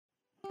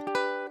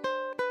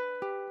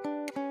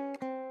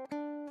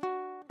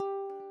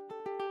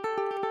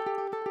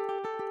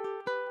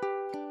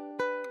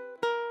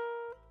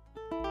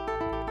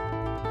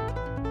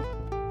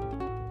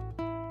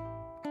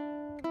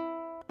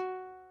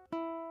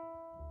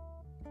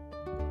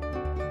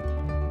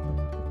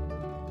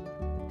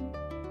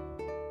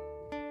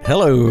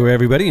Hello,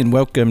 everybody, and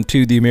welcome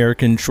to the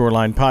American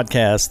Shoreline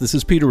Podcast. This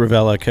is Peter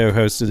Ravella,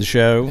 co-host of the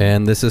show.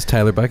 And this is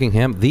Tyler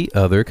Buckingham, the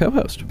other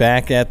co-host.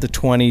 Back at the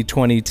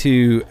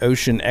 2022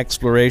 Ocean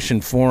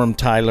Exploration Forum,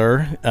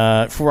 Tyler,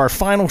 for our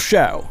final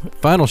show.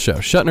 Final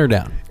show, shutting her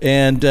down.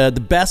 And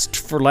the best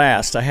for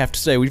last, I have to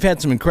say. We've had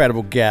some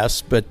incredible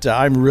guests, but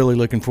I'm really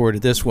looking forward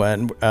to this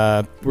one.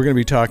 We're going to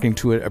be talking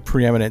to a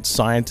preeminent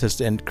scientist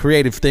and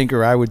creative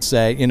thinker, I would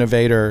say,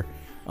 innovator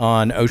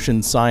on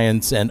ocean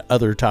science and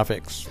other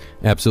topics.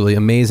 Absolutely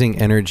amazing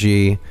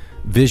energy,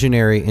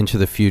 visionary into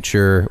the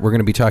future. We're going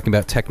to be talking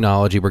about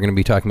technology. We're going to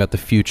be talking about the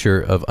future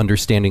of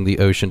understanding the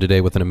ocean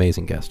today with an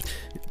amazing guest.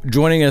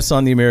 Joining us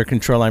on the American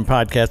Shoreline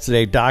Podcast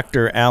today,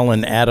 Dr.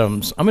 Alan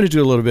Adams. I'm going to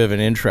do a little bit of an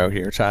intro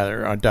here,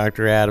 Tyler, on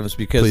Dr. Adams,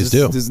 because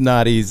this is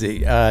not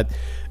easy. An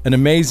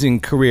amazing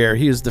career.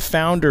 He is the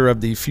founder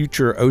of the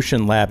Future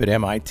Ocean Lab at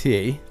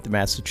MIT, the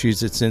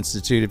Massachusetts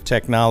Institute of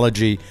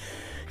Technology.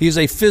 He's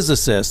a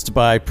physicist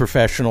by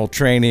professional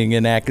training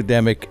and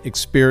academic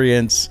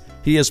experience.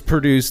 He has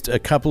produced a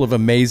couple of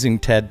amazing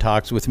TED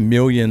Talks with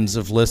millions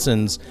of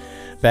listens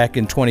back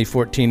in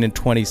 2014 and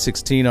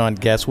 2016 on,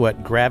 guess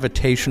what,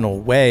 gravitational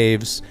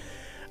waves.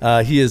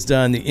 He has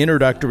done the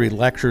introductory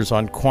lectures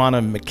on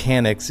quantum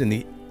mechanics in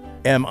the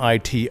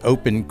MIT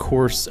open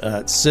course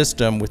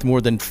system with more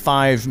than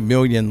 5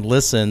 million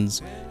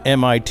listens.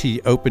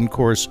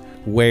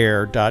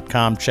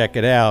 MITopencourseware.com. Check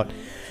it out.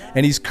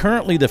 And he's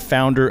currently the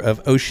founder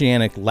of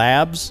Oceanic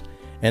Labs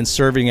and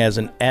serving as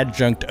an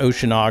adjunct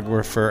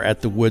oceanographer at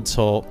the Woods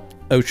Hole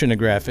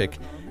Oceanographic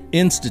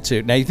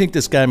Institute. Now, you think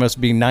this guy must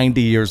be 90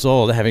 years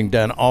old, having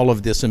done all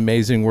of this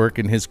amazing work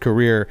in his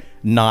career.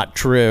 Not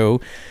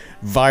true.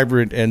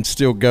 Vibrant and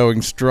still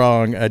going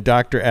strong.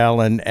 Dr.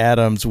 Alan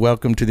Adams,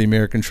 welcome to the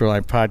American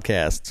Shoreline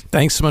Podcast.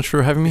 Thanks so much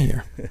for having me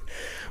here.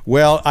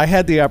 Well, I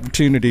had the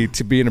opportunity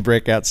to be in a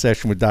breakout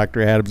session with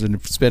Dr. Adams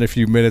and spent a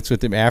few minutes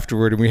with him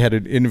afterward, and we had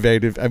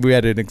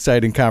an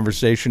exciting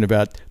conversation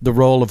about the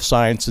role of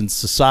science in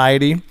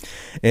society.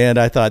 And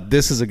I thought,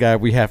 this is a guy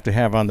we have to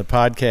have on the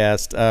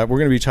podcast. We're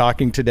going to be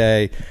talking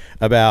today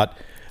about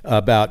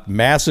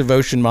massive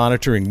ocean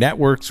monitoring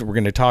networks. We're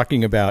going to be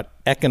talking about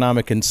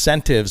economic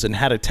incentives and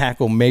how to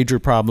tackle major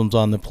problems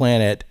on the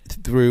planet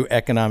through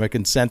economic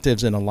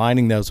incentives and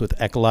aligning those with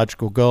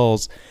ecological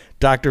goals.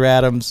 Dr.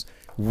 Adams,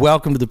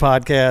 welcome to the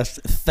podcast.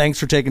 Thanks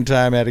for taking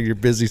time out of your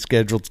busy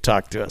schedule to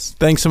talk to us.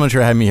 Thanks so much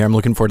for having me here. I'm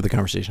looking forward to the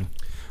conversation.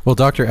 Well,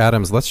 Dr.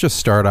 Adams, let's just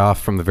start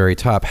off from the very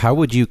top. How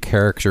would you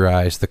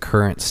characterize the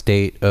current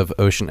state of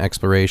ocean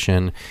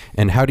exploration,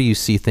 and how do you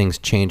see things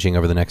changing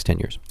over the next 10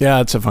 years? Yeah,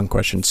 that's a fun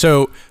question.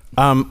 So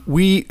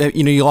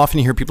you'll often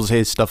hear people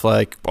say stuff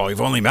like, well, we've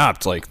only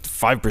mapped like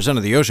 5%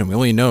 of the ocean. We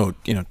only know,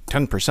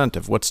 10%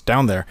 of what's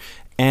down there.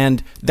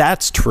 And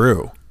that's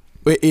true.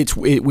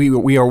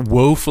 We are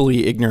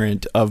woefully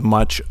ignorant of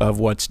much of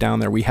what's down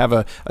there. We have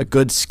a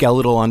good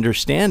skeletal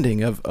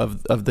understanding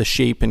of the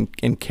shape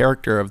and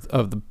character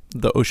of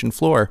the ocean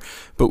floor,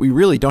 but we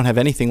really don't have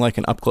anything like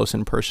an up close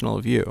and personal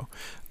view.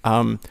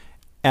 And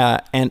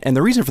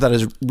the reason for that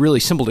is really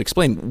simple to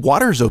explain.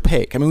 Water is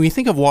opaque. I mean, we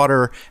think of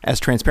water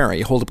as transparent.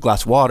 You hold up a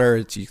glass of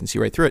water, you can see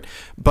right through it.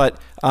 But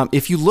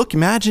if you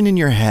imagine in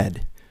your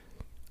head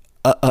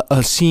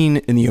a scene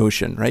in the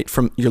ocean, right?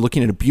 You're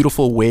looking at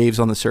beautiful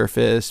waves on the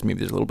surface. Maybe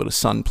there's a little bit of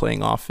sun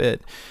playing off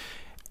it.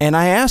 And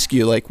I ask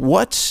you,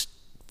 what's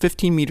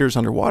 15 meters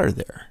underwater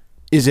there?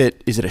 Is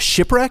it a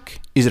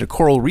shipwreck? Is it a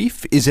coral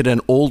reef? Is it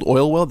an old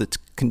oil well that's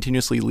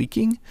continuously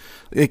leaking?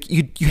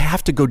 You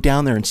have to go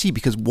down there and see,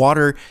 because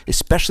water,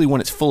 especially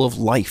when it's full of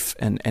life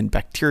and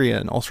bacteria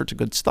and all sorts of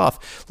good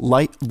stuff,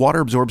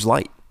 water absorbs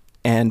light.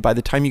 And by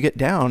the time you get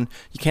down,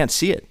 you can't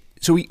see it.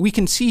 So we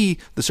can see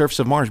the surface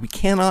of Mars. We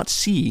cannot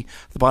see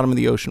the bottom of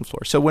the ocean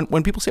floor. So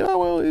when people say, oh,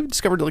 well, we've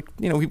discovered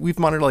we've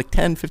monitored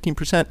 10,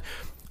 15%,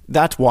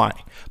 that's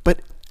why.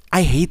 But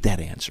I hate that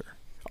answer,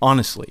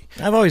 honestly.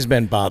 I've always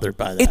been bothered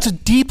by that. It's a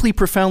deeply,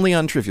 profoundly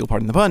untrivial,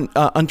 pardon the pun,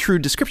 untrue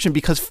description,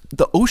 because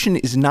the ocean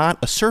is not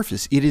a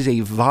surface. It is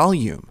a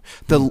volume.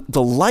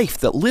 The life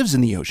that lives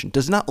in the ocean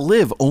does not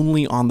live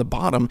only on the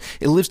bottom.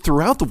 It lives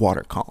throughout the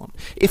water column.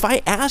 If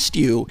I asked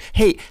you,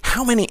 hey,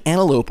 how many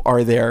antelope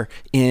are there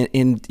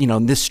in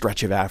this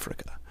stretch of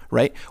Africa,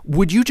 right?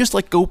 Would you just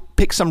go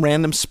pick some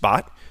random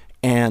spot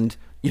and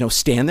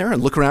stand there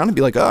and look around and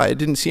be like, oh, I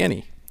didn't see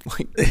any?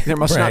 There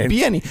must not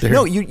be any.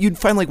 No, you'd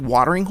find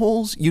watering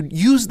holes. You'd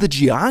use the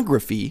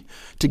geography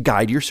to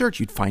guide your search.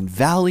 You'd find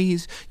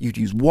valleys. You'd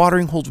use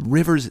watering holes,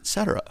 rivers,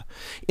 etc.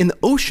 In the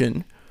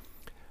ocean,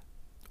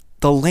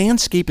 the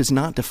landscape is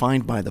not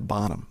defined by the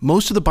bottom.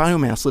 Most of the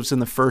biomass lives in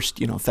the first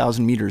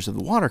 1,000 meters of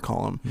the water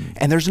column,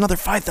 and there's another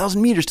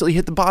 5,000 meters till you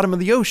hit the bottom of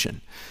the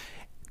ocean.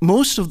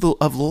 Most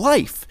of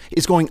life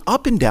is going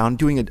up and down,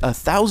 doing a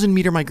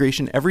 1,000-meter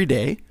migration every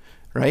day,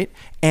 right?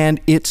 And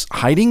it's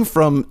hiding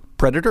from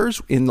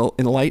predators in the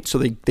light, so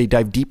they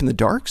dive deep in the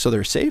dark, so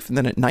they're safe. And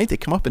then at night they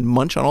come up and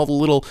munch on all the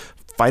little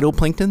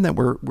phytoplankton that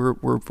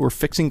we're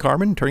fixing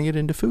carbon and turning it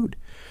into food.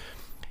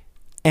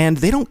 And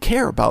they don't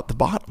care about the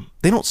bottom.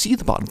 They don't see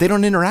the bottom. They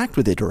don't interact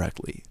with it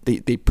directly.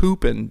 They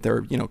poop and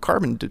their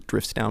carbon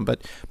drifts down,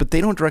 but they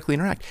don't directly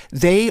interact.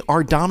 They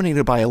are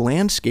dominated by a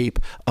landscape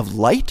of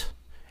light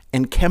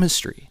and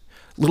chemistry.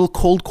 Little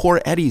cold core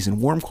eddies and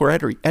warm core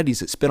eddies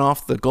that spin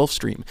off the Gulf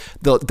Stream.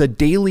 The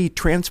daily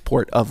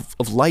transport of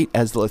light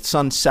as the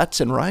sun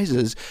sets and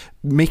rises,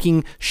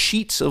 making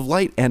sheets of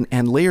light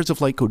and layers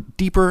of light go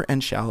deeper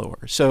and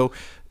shallower. So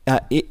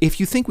if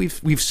you think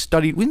we've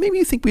studied, maybe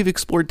you think we've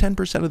explored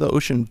 10% of the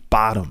ocean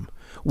bottom.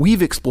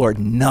 We've explored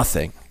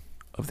nothing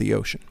of the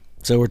ocean.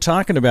 So we're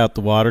talking about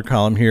the water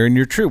column here, and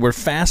you're true. We're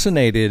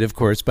fascinated, of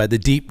course, by the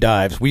deep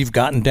dives. We've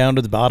gotten down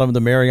to the bottom of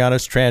the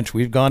Marianas Trench.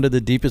 We've gone to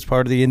the deepest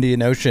part of the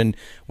Indian Ocean.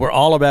 We're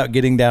all about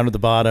getting down to the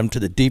bottom, to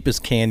the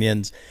deepest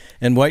canyons.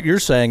 And what you're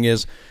saying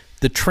is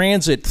the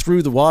transit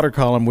through the water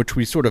column, which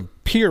we sort of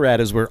peer at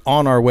as we're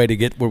on our way to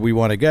get where we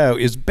want to go,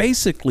 is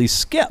basically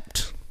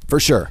skipped. For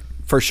sure.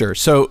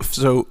 So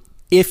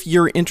if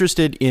you're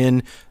interested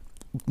in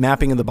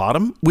mapping of the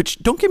bottom, which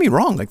don't get me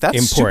wrong, like that's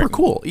important. Super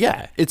cool.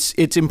 Yeah, it's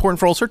important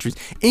for all sorts of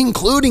reasons,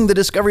 including the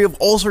discovery of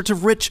all sorts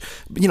of rich,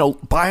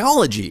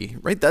 biology.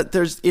 Right? That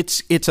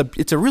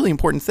it's a really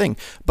important thing,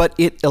 but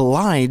it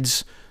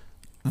elides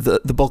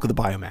the bulk of the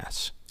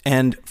biomass.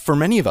 And for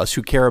many of us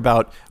who care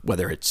about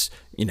whether it's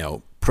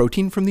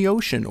protein from the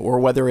ocean or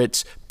whether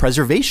it's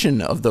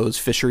preservation of those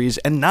fisheries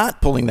and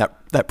not pulling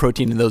that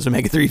protein and those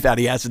omega-3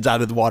 fatty acids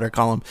out of the water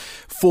column,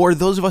 for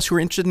those of us who are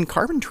interested in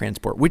carbon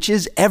transport, which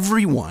is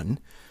everyone,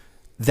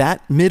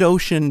 that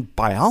mid-ocean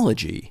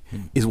biology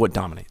is what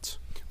dominates.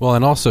 Well,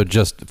 and also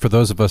just for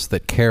those of us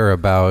that care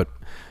about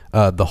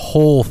the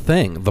whole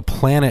thing, the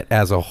planet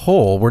as a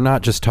whole, we're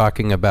not just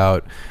talking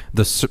about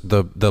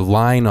the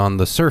line on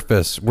the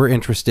surface. We're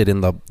interested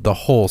in the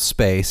whole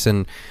space.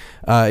 And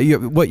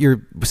what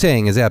you're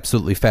saying is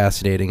absolutely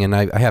fascinating. And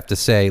I have to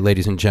say,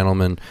 ladies and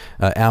gentlemen,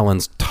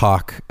 Alan's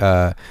talk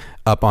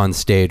up on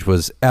stage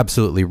was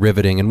absolutely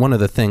riveting. And one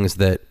of the things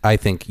that I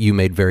think you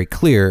made very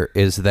clear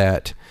is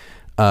that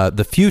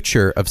the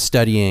future of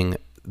studying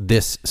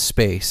this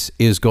space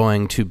is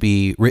going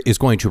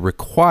to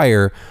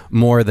require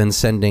more than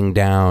sending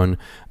down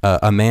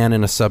a man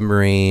in a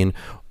submarine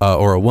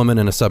or a woman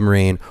in a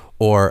submarine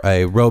or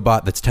a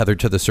robot that's tethered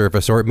to the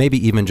surface, or maybe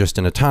even just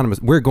an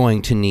autonomous. We're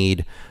going to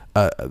need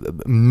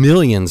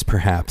millions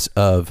perhaps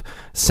of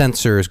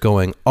sensors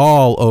going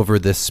all over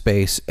this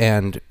space,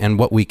 and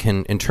what we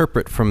can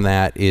interpret from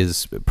that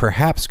is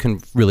perhaps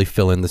can really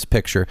fill in this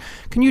picture.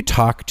 Can you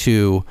talk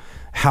to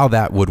how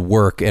that would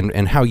work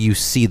and how you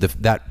see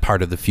that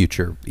part of the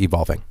future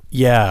evolving?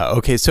 Yeah.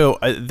 Okay. So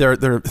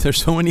there's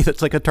so many.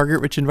 That's like a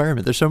target-rich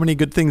environment. There's so many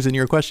good things in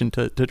your question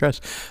to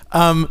address.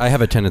 I have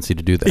a tendency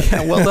to do that.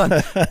 Yeah. Well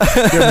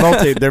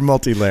done. They're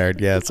multi-layered.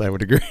 Yes, I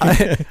would agree.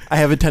 I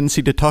have a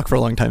tendency to talk for a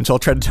long time, so I'll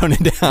try to tone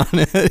it down.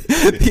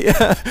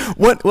 Yeah.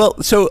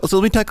 So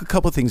let me talk a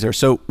couple of things there.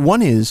 So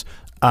one is,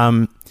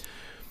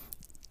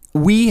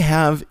 we've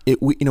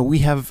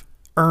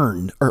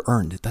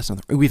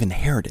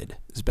inherited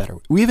is better.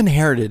 We've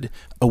inherited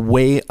a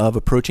way of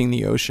approaching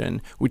the ocean,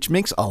 which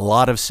makes a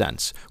lot of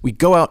sense. We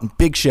go out in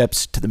big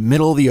ships to the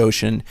middle of the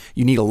ocean.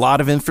 You need a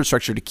lot of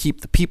infrastructure to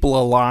keep the people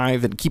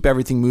alive and keep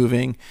everything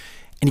moving.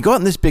 And you go out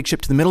in this big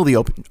ship to the middle of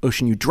the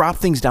ocean, you drop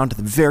things down to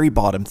the very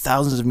bottom,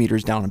 thousands of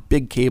meters down a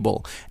big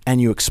cable,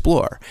 and you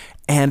explore.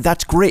 And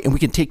that's great. And we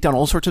can take down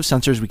all sorts of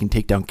sensors. We can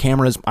take down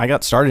cameras. I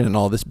got started in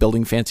all this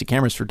building fancy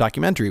cameras for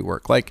documentary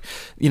work.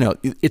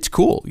 It's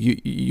cool.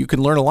 You can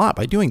learn a lot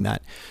by doing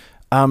that.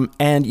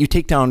 And you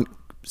take down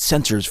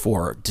sensors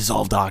for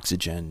dissolved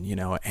oxygen,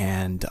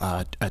 and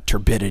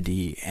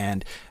turbidity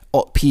and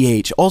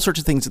pH, all sorts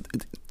of things.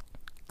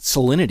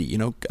 Salinity,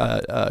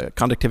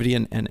 conductivity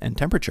and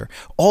temperature.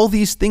 All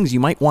these things you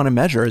might want to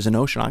measure as an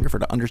oceanographer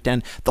to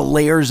understand the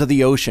layers of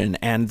the ocean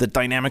and the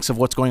dynamics of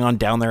what's going on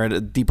down there at a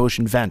deep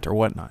ocean vent or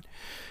whatnot.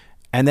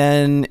 And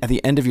then at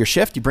the end of your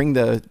shift, you bring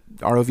the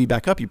ROV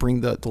back up, you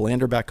bring the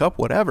lander back up,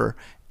 whatever,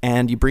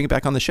 and you bring it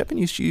back on the ship and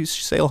you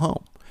sail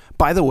home.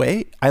 By the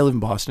way, I live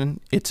in Boston.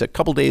 It's a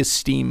couple days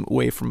steam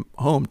away from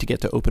home to get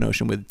to open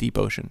ocean with deep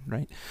ocean,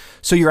 right?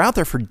 So you're out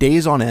there for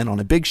days on end on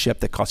a big ship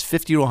that costs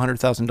 $50,000 to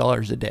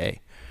 $100,000 a day.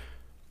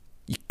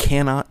 You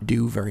cannot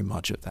do very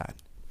much of that,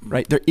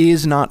 right? There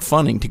is not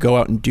funding to go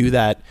out and do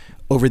that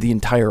over the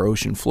entire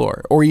ocean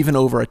floor or even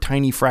over a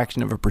tiny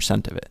fraction of a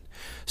percent of it.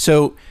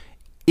 So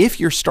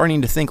if you're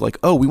starting to think like,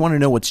 oh, we want to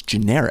know what's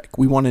generic,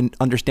 we want to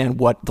understand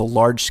what the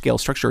large scale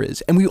structure is,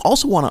 and we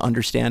also want to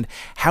understand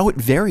how it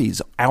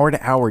varies hour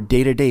to hour,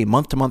 day to day,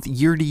 month to month,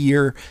 year to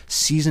year,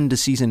 season to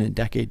season, and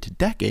decade to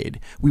decade.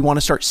 We want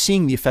to start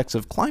seeing the effects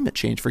of climate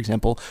change, for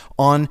example,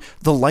 on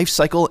the life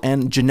cycle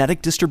and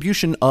genetic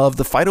distribution of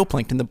the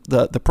phytoplankton,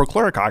 the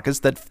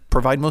Prochlorococcus that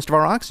provide most of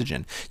our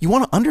oxygen. You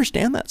want to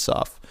understand that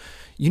stuff.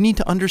 You need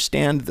to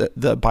understand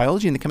the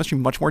biology and the chemistry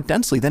much more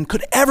densely than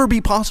could ever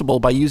be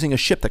possible by using a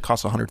ship that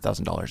costs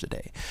 $100,000 a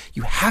day.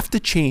 You have to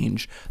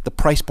change the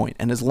price point.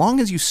 And as long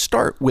as you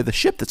start with a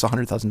ship that's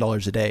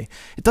 $100,000 a day,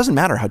 it doesn't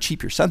matter how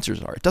cheap your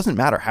sensors are. It doesn't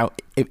matter how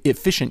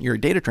efficient your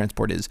data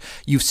transport is.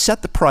 You've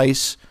set the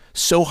price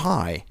so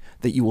high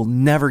that you will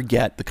never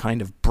get the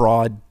kind of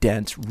broad,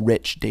 dense,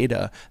 rich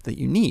data that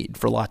you need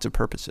for lots of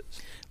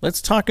purposes.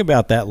 Let's talk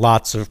about that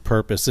lots of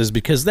purposes,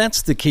 because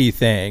that's the key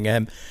thing.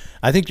 And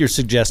I think you're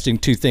suggesting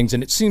two things,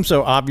 and it seems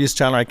so obvious,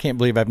 Tyler. I can't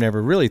believe I've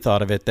never really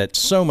thought of it, that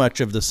so much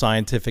of the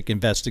scientific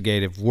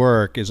investigative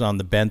work is on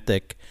the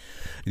benthic,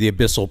 the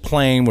abyssal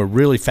plain. We're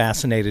really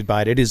fascinated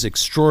by it. It is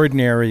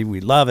extraordinary.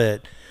 We love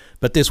it.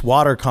 But this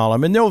water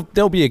column, and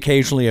there'll be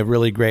occasionally a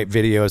really great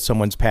video of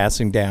someone's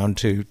passing down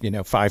to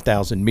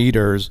 5,000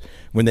 meters.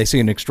 When they see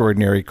an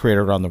extraordinary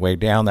crater on the way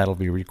down, that'll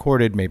be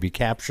recorded, maybe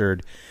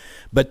captured.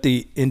 But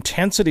the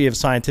intensity of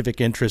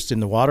scientific interest in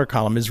the water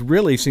column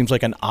seems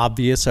like an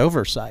obvious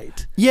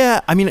oversight.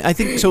 Yeah, I mean, I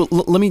think so.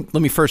 Let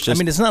me first just. I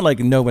mean, it's not like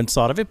no one's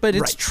thought of it, but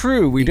it's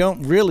true. We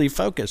don't really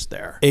focus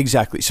there.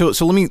 Exactly. So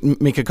let me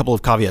make a couple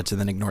of caveats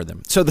and then ignore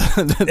them. So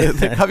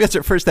the caveats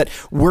are first that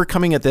we're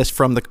coming at this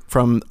from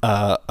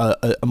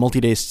a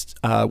multi-day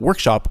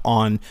workshop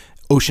on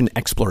ocean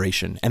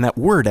exploration, and that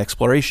word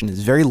exploration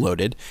is very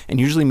loaded and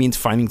usually means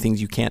finding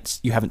things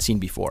you haven't seen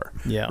before.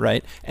 Yeah.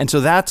 Right. And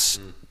so that's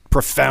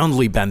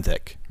profoundly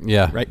benthic.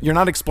 Yeah. Right. You're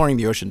not exploring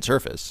the ocean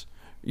surface.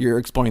 You're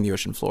exploring the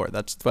ocean floor.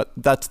 That's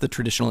the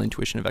traditional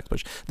intuition of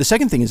exploration. The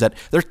second thing is that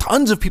there are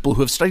tons of people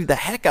who have studied the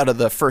heck out of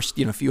the first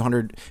few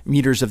hundred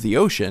meters of the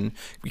ocean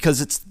because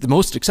it's the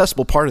most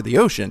accessible part of the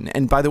ocean.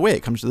 And by the way,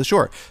 it comes to the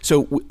shore.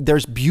 So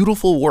there's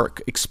beautiful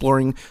work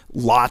exploring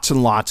lots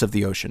and lots of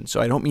the ocean.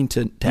 So I don't mean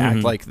to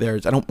act like I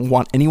don't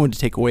want anyone to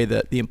take away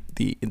the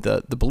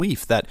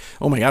belief that,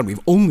 oh my God,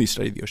 we've only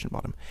studied the ocean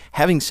bottom.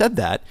 Having said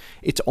that,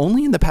 it's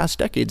only in the past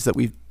decades that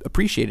we've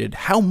appreciated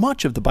how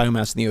much of the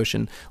biomass in the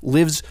ocean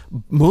lives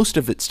most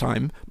of its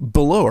time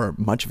below, or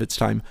much of its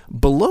time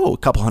below a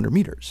couple hundred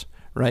meters,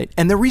 right?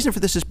 And the reason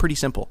for this is pretty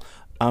simple.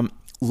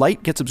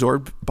 Light gets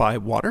absorbed by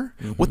water.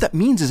 What that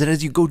means is that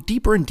as you go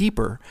deeper and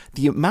deeper,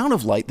 the amount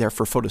of light there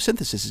for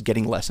photosynthesis is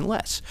getting less and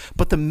less.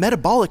 But the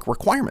metabolic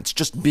requirements,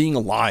 just being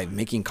alive,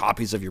 making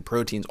copies of your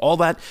proteins, all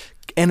that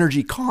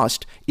energy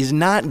cost is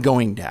not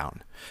going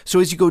down.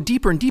 So as you go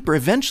deeper and deeper,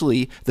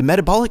 eventually the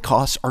metabolic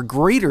costs are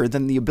greater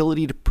than the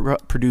ability to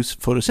produce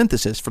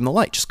photosynthesis from the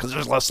light, just because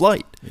there's less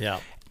light.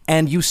 Yeah.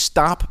 And you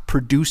stop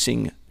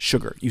producing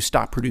sugar. You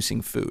stop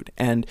producing food.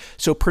 And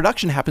so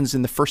production happens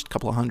in the first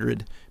couple of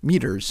hundred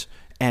meters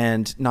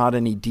and not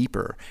any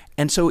deeper.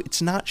 And so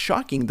it's not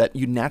shocking that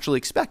you naturally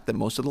expect that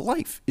most of the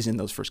life is in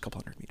those first couple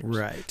hundred meters.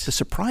 Right. The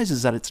surprise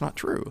is that it's not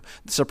true.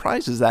 The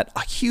surprise is that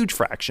a huge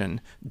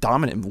fraction,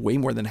 dominant, way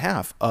more than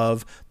half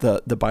of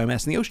the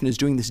biomass in the ocean is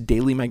doing this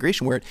daily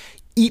migration where it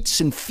eats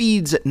and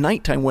feeds at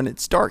nighttime when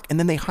it's dark, and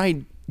then they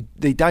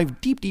dive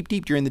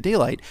deep during the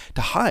daylight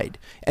to hide.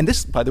 And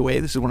this, by the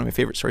way, this is one of my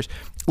favorite stories,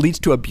 leads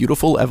to a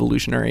beautiful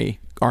evolutionary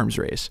arms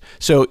race.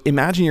 So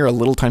imagine you're a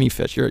little tiny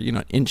fish, you're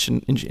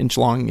inch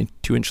long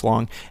and 2 inch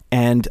long,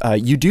 and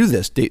you do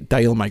this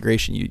diurnal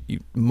migration.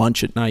 You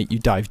munch at night, you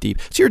dive deep.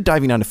 So you're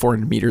diving down to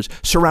 400 meters,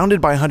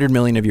 surrounded by 100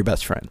 million of your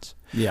best friends.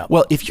 Yeah.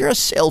 Well, if you're a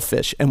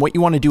sailfish and what you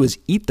want to do is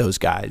eat those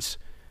guys,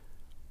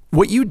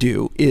 what you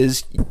do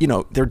is,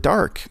 they're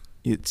dark.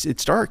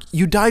 It's dark.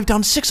 You dive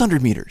down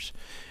 600 meters.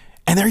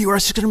 And there you are,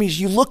 600 meters.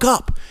 You look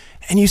up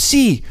and you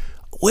see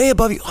way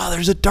above you,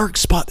 there's a dark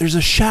spot. There's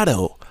a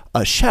shadow.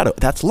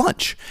 That's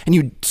lunch. And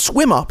you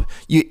swim up,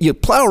 you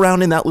plow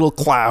around in that little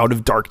cloud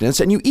of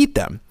darkness and you eat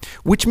them,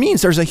 which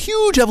means there's a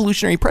huge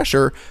evolutionary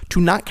pressure to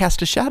not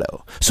cast a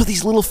shadow. So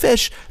these little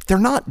fish, they're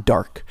not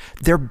dark.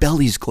 Their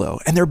bellies glow,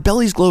 and their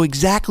bellies glow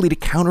exactly to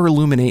counter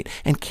illuminate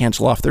and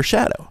cancel off their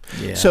shadow.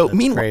 Yeah, so that's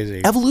meanwhile,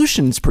 crazy.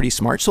 Evolution's pretty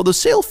smart. So the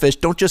sailfish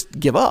don't just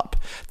give up.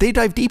 They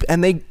dive deep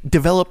and they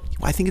develop,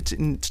 I think it's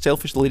in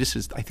sailfish, the latest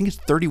is, I think it's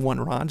 31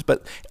 rods,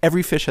 but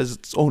every fish has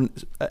its own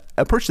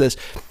approach to this.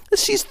 It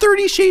sees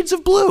 30 shades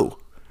of blue.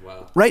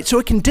 Wow. Right? So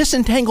it can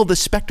disentangle the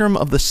spectrum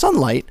of the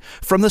sunlight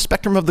from the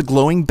spectrum of the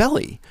glowing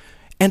belly.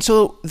 And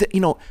so,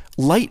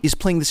 light is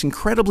playing this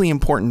incredibly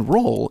important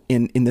role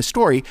in this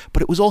story,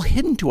 but it was all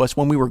hidden to us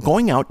when we were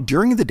going out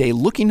during the day,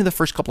 looking to the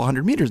first couple of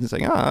hundred meters and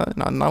saying, not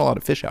a lot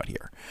of fish out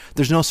here.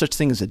 There's no such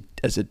thing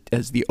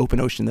as the open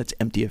ocean that's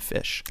empty of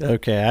fish.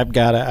 Okay, I've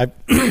got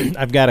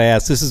to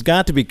ask. This has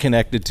got to be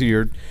connected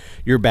to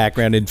your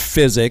background in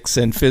physics,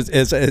 and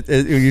as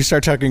you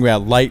start talking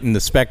about light and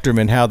the spectrum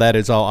and how that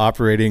is all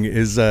operating.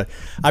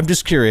 I'm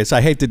just curious.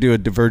 I hate to do a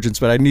divergence,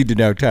 but I need to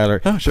know,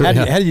 Tyler. Oh, sure.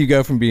 How do you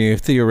go from being a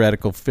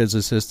theoretical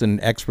physicist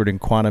and expert in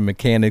quantum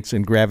mechanics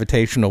and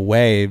gravitational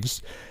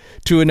waves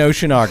to an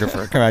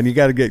oceanographer? Come on, you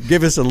got to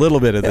give us a little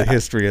bit of the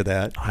history of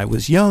that. I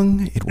was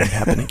young. It won't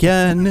happen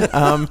again.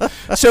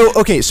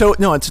 So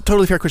no, it's a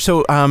totally fair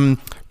question. So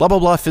blah, blah,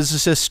 blah,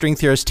 physicist, string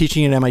theorist,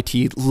 teaching at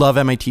MIT,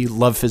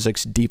 love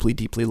physics, deeply,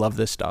 deeply love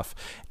this stuff.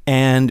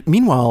 And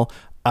meanwhile,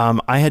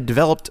 I had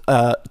developed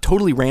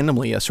totally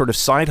randomly a sort of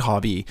side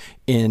hobby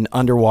in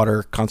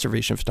underwater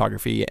conservation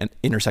photography and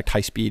intersect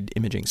high-speed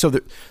imaging. So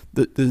the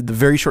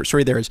very short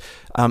story there is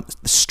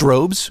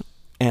strobes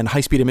and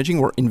high-speed imaging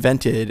were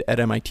invented at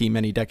MIT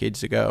many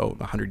decades ago,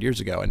 100 years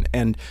ago.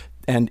 And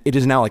And it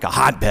is now like a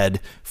hotbed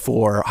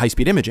for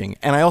high-speed imaging.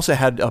 And I also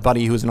had a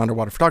buddy who was an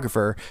underwater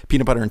photographer,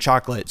 Peanut Butter and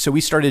Chocolate. So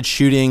we started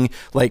shooting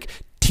like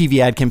TV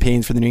ad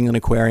campaigns for the New England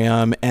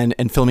Aquarium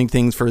and filming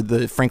things for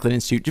the Franklin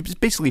Institute, just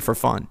basically for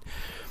fun.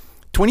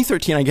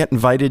 2013, I get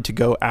invited to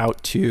go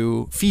out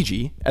to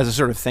Fiji as a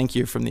sort of thank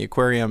you from the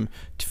aquarium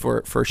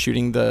for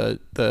shooting the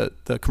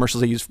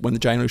commercials they used when the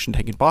giant ocean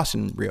tank in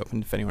Boston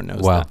reopened, if anyone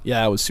knows that.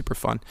 Yeah, it was super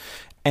fun.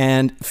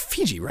 And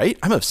Fiji, right?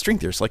 I'm a string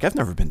theorist. Like, I've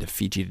never been to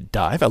Fiji to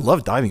dive. I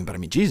love diving, but I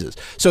mean, Jesus.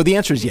 So the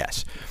answer is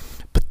yes.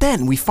 But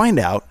then we find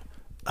out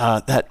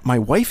that my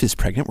wife is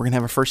pregnant. We're going to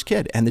have our first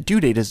kid. And the due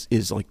date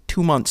is like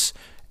 2 months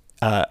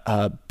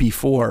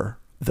before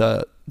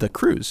the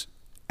cruise.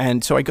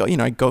 And so I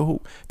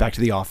go back to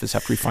the office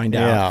after we find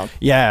out.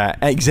 Yeah,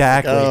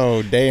 exactly.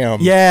 Oh, damn.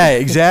 Yeah,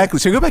 exactly.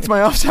 So I go back to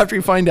my office after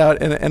we find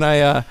out, and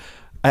I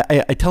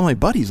tell my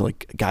buddies,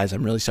 like, guys,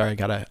 I'm really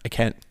sorry. I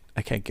can't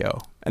go.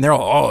 And they're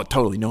all, oh,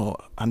 totally, no,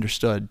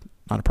 understood,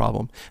 not a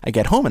problem. I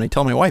get home and I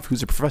tell my wife,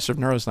 who's a professor of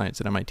neuroscience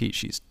at MIT,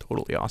 she's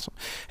totally awesome.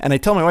 And I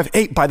tell my wife,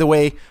 hey, by the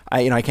way,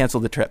 I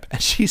canceled the trip. And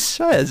she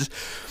says,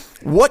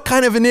 what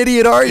kind of an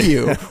idiot are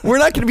you? We're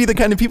not going to be the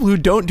kind of people who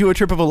don't do a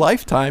trip of a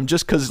lifetime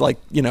just because, like,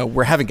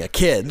 we're having a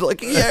kid.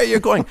 Like, yeah,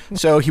 you're going.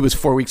 So he was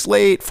 4 weeks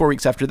late. 4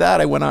 weeks after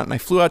that, I went out and I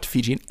flew out to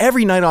Fiji. And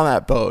every night on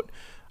that boat,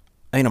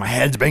 my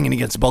head's banging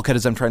against the bulkhead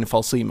as I'm trying to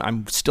fall asleep.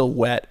 I'm still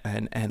wet.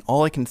 And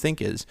all I can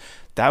think is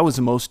that was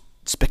the most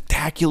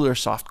spectacular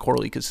soft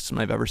coral ecosystem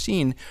I've ever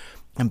seen.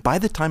 And by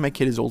the time my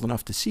kid is old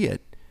enough to see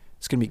it,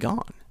 it's going to be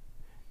gone.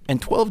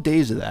 And 12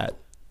 days of that,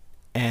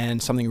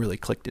 and something really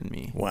clicked in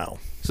me. Wow.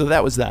 So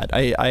that was that.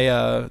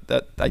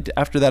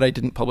 After that, I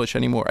didn't publish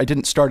anymore. I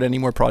didn't start any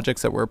more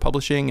projects that were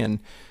publishing,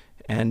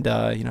 and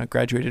I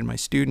graduated my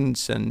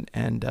students, and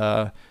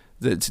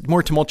it's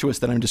more tumultuous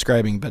than I'm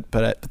describing, but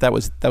that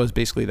was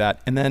basically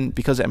that. And then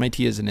because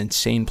MIT is an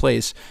insane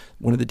place,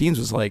 one of the deans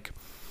was like,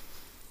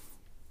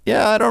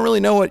 yeah, I don't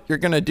really know what you're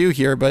going to do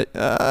here, but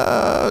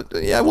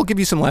yeah, we'll give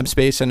you some lab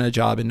space and a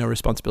job and no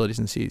responsibilities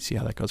and see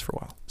how that goes for a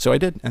while. So I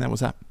did, and that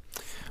was that.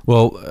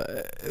 Well,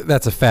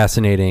 that's a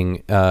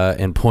fascinating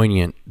and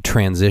poignant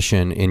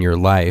transition in your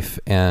life.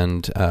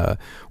 And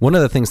one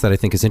of the things that I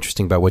think is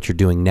interesting about what you're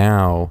doing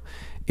now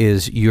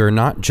is you're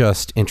not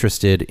just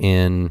interested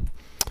in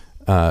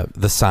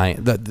the science,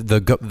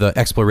 the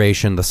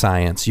exploration, the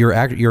science.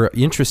 You're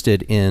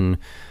interested in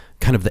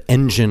kind of the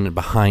engine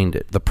behind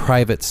it, the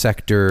private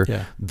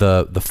sector,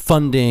 the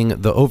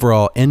funding, the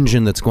overall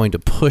engine that's going to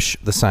push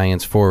the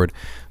science forward.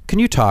 Can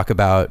you talk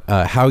about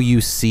how you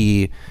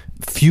see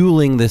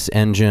fueling this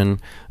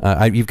engine?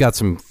 You've got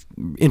some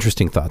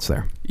interesting thoughts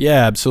there.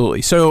 Yeah,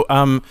 absolutely. So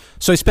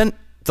I spent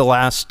the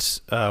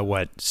last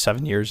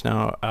 7 years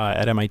now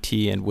at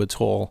MIT and Woods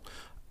Hole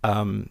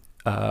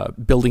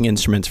building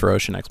instruments for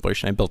ocean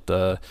exploration. I built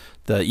the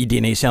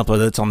eDNA sampler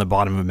that's on the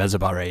bottom of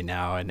Mesoba right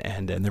now,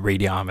 and the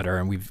radiometer,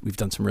 and we've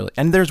done some really,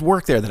 and there's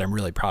work there that I'm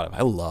really proud of.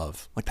 I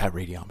love like that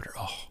radiometer.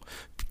 Oh,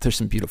 there's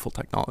some beautiful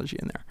technology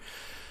in there.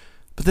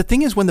 But the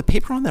thing is, when the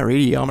paper on that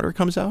radiometer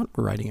comes out,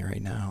 we're writing it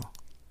right now.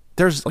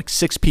 There's like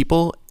 6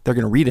 people, they're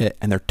going to read it,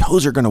 and their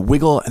toes are going to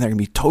wiggle, and they're going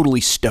to be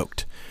totally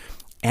stoked.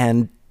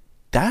 And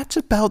that's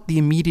about the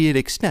immediate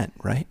extent,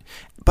 right?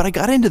 But I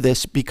got into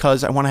this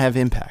because I want to have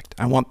impact.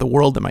 I want the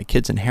world that my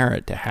kids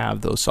inherit to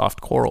have those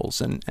soft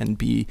corals and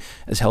be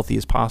as healthy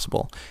as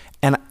possible.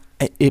 And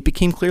it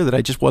became clear that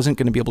I just wasn't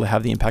going to be able to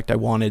have the impact I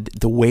wanted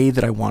the way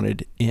that I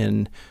wanted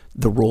in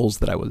the roles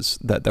that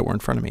that were in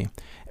front of me.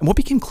 And what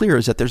became clear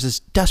is that there's this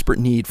desperate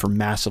need for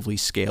massively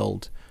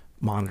scaled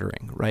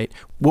monitoring, right?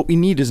 What we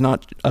need is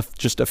not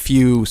just a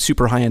few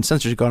super high-end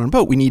sensors go on a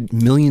boat. We need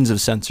millions of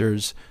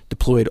sensors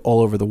deployed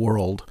all over the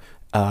world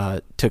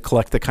to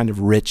collect the kind of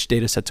rich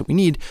data sets that we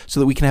need so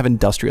that we can have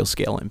industrial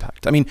scale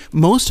impact. I mean,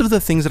 most of the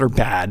things that are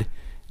bad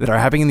that are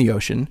happening in the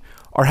ocean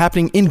are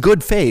happening in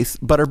good faith,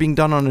 but are being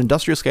done on an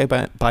industrial scale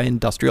by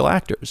industrial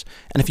actors.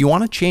 And if you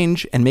want to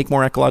change and make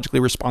more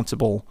ecologically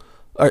responsible,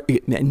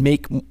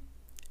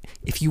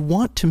 if you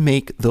want to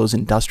make those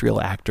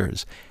industrial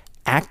actors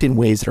act in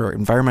ways that are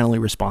environmentally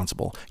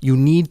responsible, you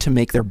need to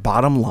make their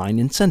bottom line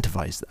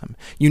incentivize them.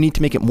 You need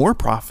to make it more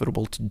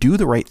profitable to do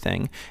the right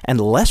thing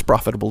and less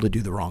profitable to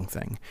do the wrong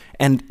thing.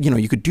 And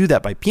you could do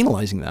that by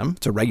penalizing them.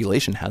 So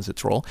regulation has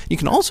its role. You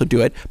can also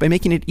do it by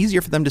making it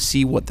easier for them to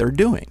see what they're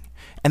doing.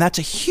 And that's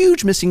a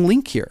huge missing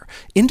link here.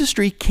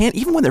 Industry can't,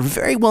 even when they're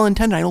very well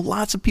intended, I know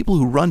lots of people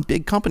who run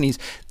big companies,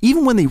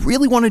 even when they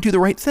really want to do the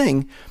right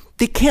thing,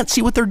 they can't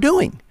see what they're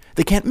doing.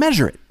 They can't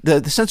measure it.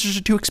 The sensors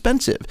are too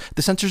expensive.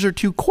 The sensors are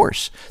too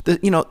coarse.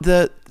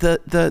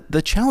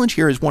 The challenge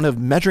here is one of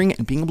measuring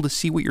and being able to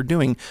see what you're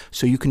doing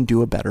so you can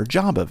do a better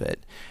job of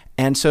it.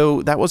 And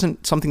so that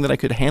wasn't something that I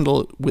could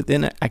handle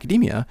within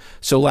academia.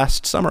 So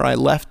last summer I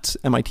left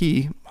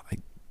MIT.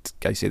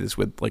 I say this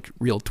with like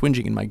real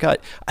twinging in my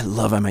gut. I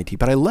love MIT,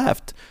 but I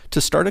left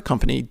to start a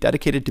company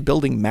dedicated to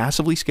building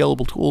massively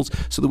scalable tools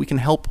so that we can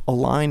help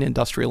align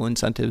industrial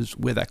incentives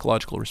with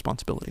ecological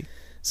responsibility.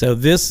 So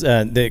this,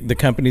 the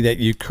company that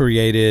you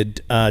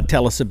created,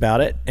 tell us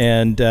about it.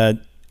 And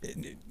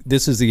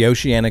this is the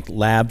Oceanic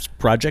Labs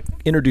project.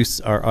 Introduce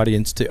our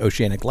audience to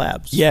Oceanic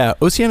Labs. Yeah,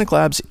 Oceanic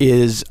Labs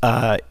is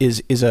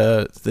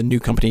the new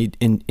company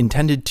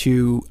intended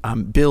to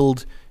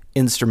build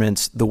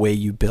instruments the way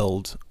you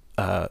build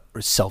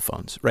cell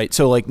phones, right?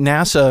 So like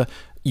NASA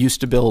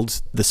used to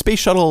build the space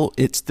shuttle.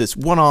 It's this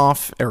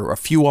one-off or a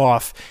few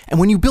off.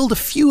 And when you build a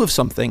few of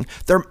something,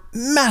 they're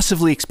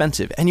massively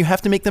expensive and you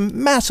have to make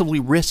them massively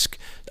risk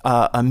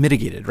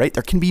mitigated, right?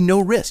 There can be no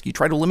risk. You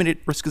try to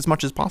eliminate risk as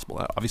much as possible.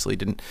 Obviously, it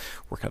didn't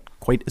work out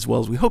quite as well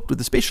as we hoped with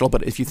the space shuttle,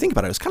 but if you think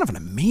about it, it's kind of an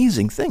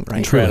amazing thing, right?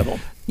 Incredible.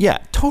 Yeah,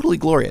 totally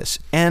glorious.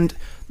 And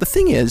the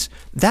thing is,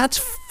 that's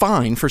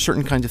fine for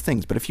certain kinds of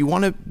things. But if you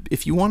want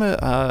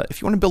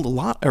to build a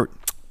lot, or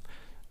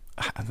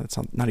that's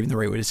not even the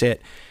right way to say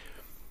it.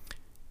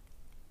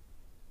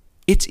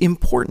 It's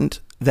important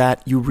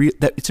that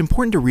it's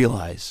important to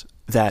realize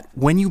that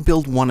when you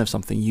build one of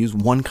something, you use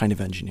one kind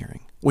of engineering.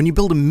 When you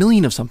build a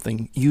million of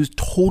something, you use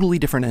totally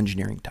different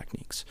engineering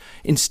techniques.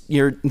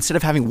 Instead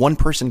of having one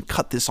person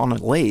cut this on a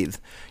lathe,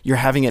 you're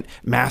having it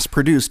mass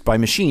produced by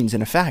machines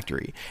in a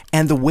factory.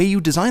 And the way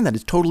you design that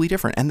is totally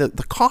different. And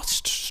the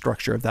cost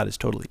structure of that is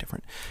totally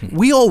different.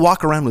 We all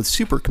walk around with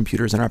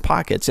supercomputers in our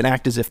pockets and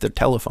act as if they're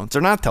telephones.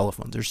 They're not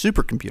telephones. They're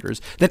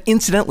supercomputers that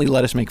incidentally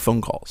let us make phone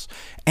calls.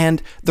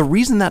 And the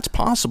reason that's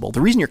possible,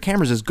 the reason your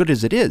camera's as good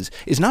as it is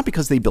not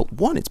because they built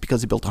one. It's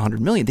because they built 100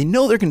 million. They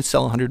know they're going to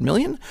sell 100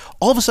 million.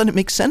 All of a sudden, it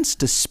makes sense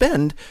to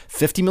spend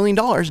 $50 million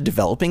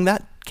developing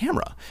that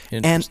camera.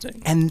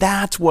 And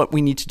that's what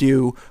we need to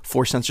do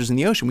for sensors in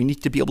the ocean. We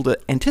need to be able to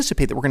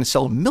anticipate that we're going to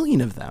sell 1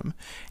 million of them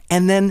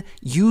and then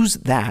use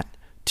that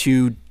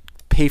to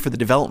pay for the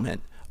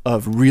development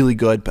of really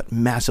good but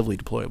massively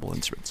deployable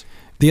instruments.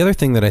 The other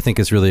thing that I think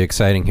is really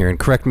exciting here, and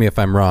correct me if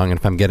I'm wrong and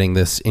if I'm getting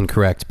this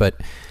incorrect, but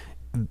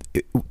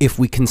if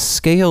we can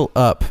scale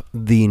up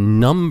the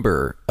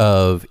number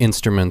of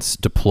instruments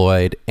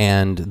deployed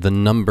and the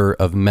number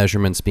of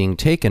measurements being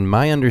taken,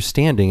 my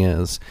understanding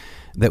is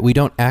that we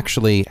don't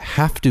actually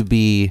have to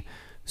be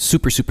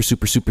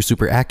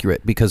super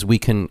accurate, because we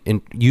can,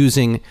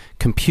 using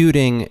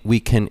computing, we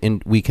can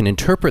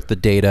interpret the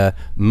data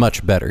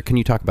much better. Can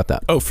you talk about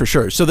that? Oh, for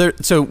sure.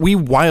 So we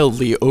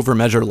wildly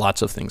overmeasure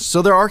lots of things.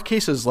 So there are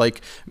cases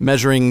like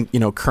measuring,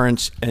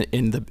 currents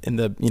in the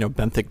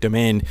benthic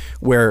domain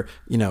where,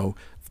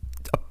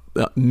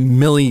 a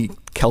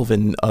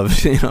millikelvin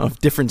of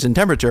difference in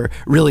temperature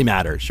really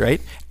matters,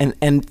 right?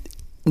 And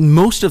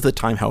most of the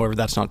time, however,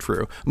 that's not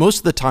true. Most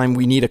of the time,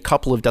 we need a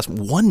couple of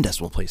one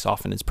decimal place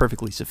often is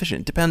perfectly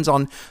sufficient. It depends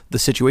on the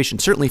situation.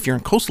 Certainly, if you're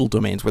in coastal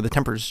domains where the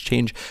temperatures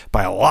change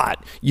by a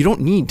lot, you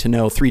don't need to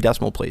know 3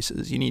 decimal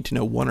places. You need to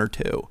know 1 or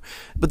 2.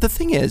 But the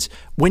thing is,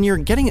 when you're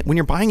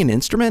buying an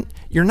instrument,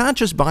 you're not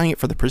just buying it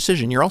for the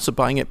precision. You're also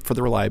buying it for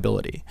the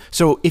reliability.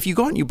 So if you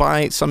go out and you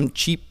buy some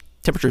cheap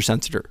temperature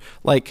sensor,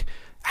 like,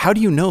 how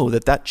do you know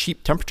that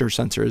cheap temperature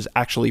sensor is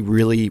actually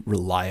really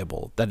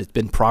reliable, that it's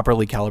been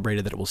properly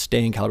calibrated, that it will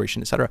stay in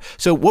calibration, et cetera?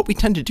 So what we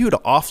tend to do to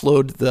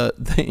offload the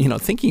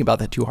thinking about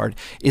that too hard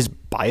is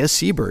buy a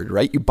Seabird,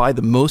 right? You buy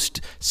the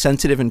most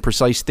sensitive and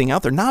precise thing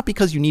out there, not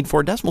because you need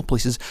 4 decimal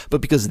places,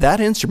 but because that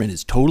instrument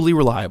is totally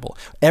reliable.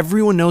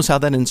 Everyone knows how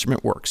that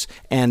instrument works,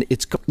 and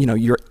it's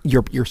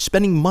you're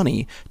spending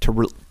money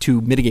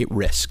to mitigate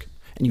risk.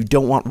 And you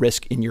don't want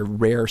risk in your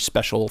rare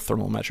special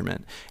thermal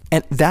measurement.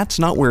 And that's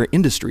not where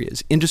industry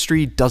is.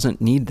 Industry doesn't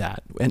need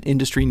that. And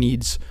industry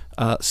needs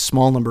a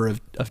small number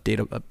of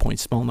data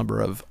points, small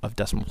number of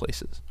decimal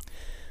places.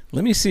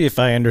 Let me see if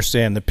I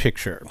understand the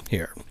picture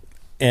here.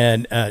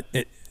 And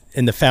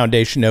in the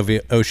foundation of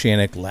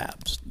Oceanic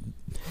Labs,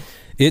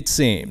 it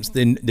seems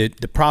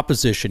the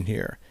proposition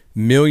here,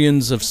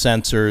 millions of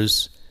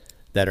sensors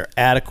that are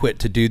adequate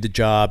to do the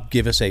job,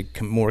 give us a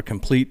more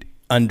complete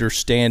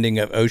understanding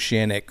of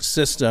oceanic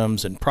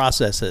systems and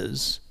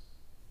processes.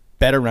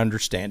 Better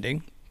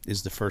understanding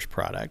is the first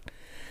product,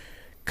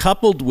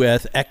 coupled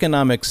with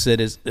economic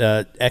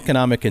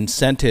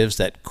incentives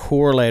that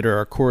correlate or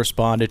are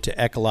corresponded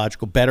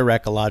to better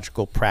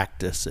ecological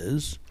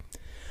practices,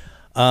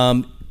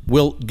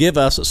 will give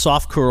us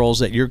soft curls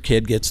that your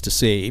kid gets to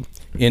see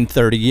in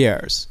 30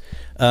 years.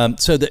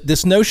 So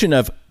this notion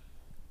of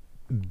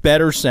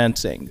better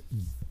sensing,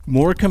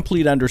 more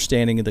complete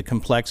understanding of the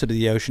complexity of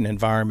the ocean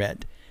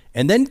environment,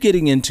 and then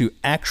getting into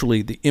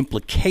actually the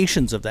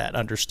implications of that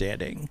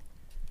understanding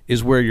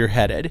is where you're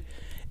headed.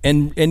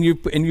 And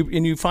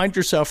you find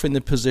yourself in the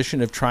position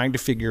of trying to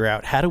figure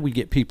out, how do we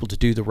get people to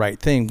do the right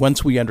thing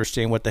once we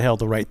understand what the hell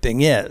the right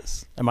thing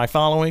is? Am I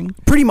following?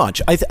 Pretty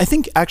much. I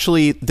think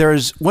actually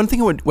there's one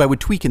thing I would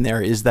tweak in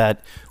there is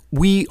that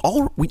we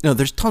know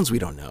there's tons we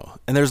don't know,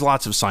 and there's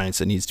lots of science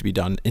that needs to be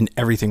done in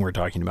everything we're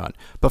talking about.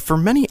 But for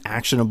many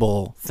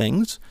actionable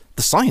things,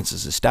 the science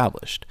is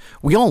established.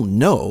 We all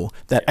know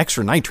that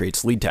extra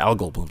nitrates lead to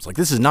algal blooms. Like,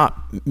 this is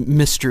not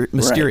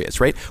mysterious,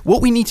 right?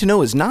 What we need to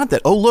know is not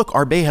that, oh, look,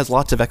 our bay has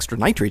lots of extra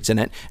nitrates in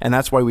it, and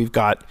that's why we've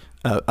got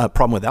a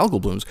problem with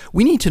algal blooms.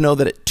 We need to know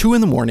that at 2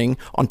 a.m.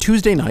 on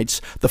Tuesday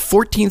nights, the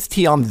 14th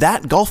tee on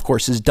that golf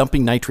course is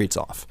dumping nitrates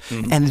off.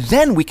 Mm-hmm. And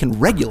then we can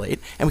regulate,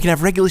 and we can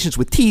have regulations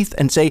with teeth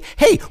and say,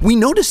 hey, we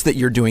noticed that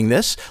you're doing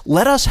this.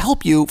 Let us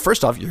help you.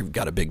 First off, you've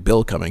got a big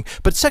bill coming.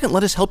 But second,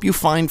 let us help you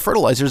find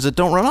fertilizers that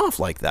don't run off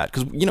like that.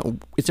 Because,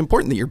 it's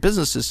important that your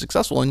business is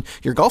successful and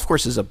your golf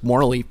course is a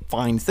morally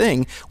fine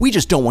thing. We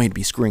just don't want you to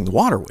be screwing the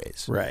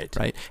waterways. Right.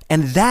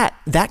 And that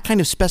kind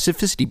of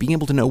specificity, being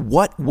able to know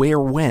what, where,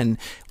 when,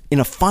 in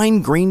a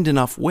fine-grained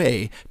enough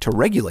way to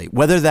regulate,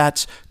 whether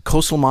that's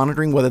coastal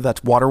monitoring, whether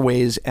that's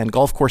waterways and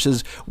golf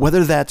courses,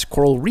 whether that's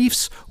coral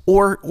reefs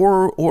or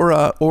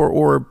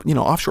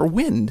offshore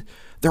wind.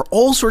 There are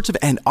all sorts of,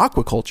 and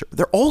aquaculture,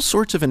 there are all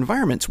sorts of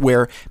environments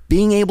where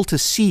being able to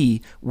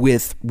see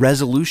with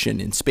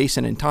resolution in space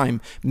and in time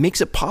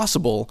makes it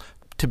possible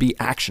to be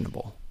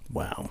actionable.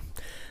 Wow.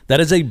 That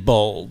is a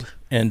bold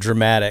and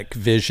dramatic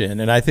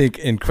vision, and I think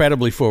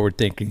incredibly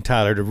forward-thinking,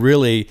 Tyler, to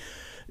really...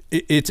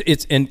 It's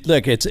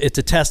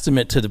a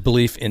testament to the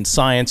belief in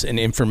science and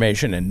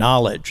information and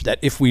knowledge that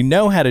if we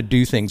know how to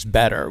do things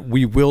better,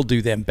 we will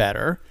do them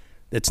better.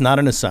 It's not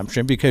an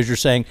assumption, because you're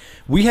saying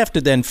we have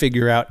to then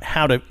figure out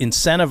how to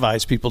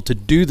incentivize people to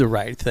do the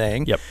right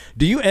thing. Yep.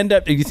 Do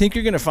you think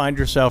you're going to find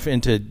yourself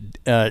into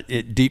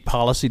deep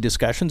policy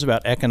discussions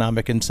about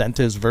economic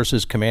incentives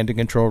versus command and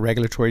control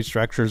regulatory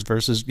structures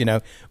versus,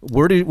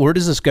 where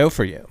does this go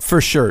for you?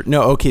 For sure.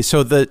 No. Okay.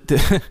 So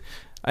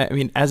I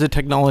mean, as a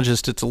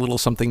technologist, it's a little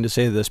something to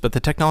say this, but the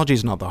technology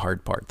is not the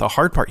hard part. The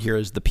hard part here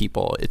is the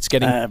people. It's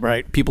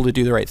getting people to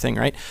do the right thing,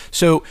 right?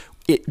 So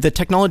the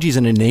technology is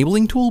an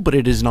enabling tool, but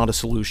it is not a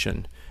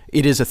solution.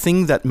 It is a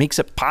thing that makes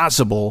it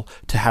possible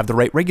to have the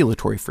right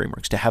regulatory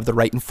frameworks, to have the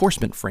right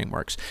enforcement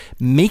frameworks.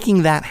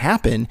 Making that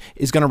happen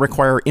is going to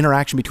require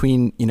interaction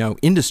between,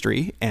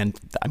 industry, and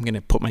I'm going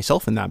to put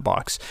myself in that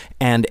box,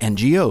 and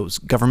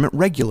NGOs, government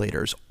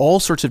regulators, all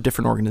sorts of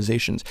different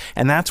organizations.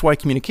 And that's why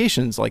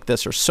communications like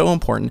this are so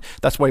important.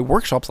 That's why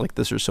workshops like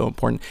this are so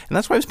important. And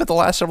that's why I've spent the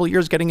last several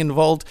years getting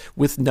involved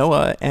with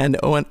NOAA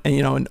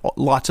and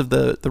lots of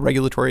the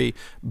regulatory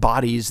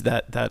bodies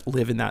that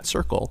live in that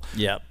circle.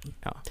 Yep.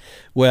 Yeah.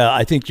 Well,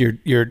 I think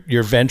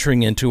you're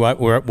venturing into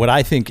what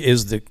I think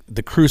is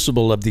the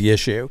crucible of the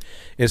issue,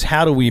 is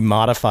how do we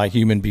modify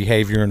human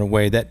behavior in a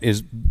way that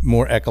is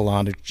more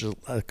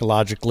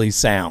ecologically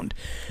sound,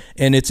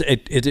 and it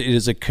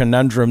is a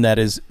conundrum that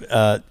has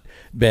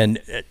been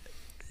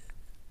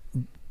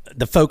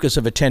the focus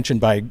of attention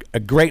by a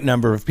great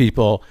number of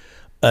people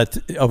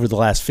over the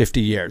last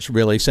 50 years,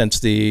 really, since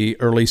the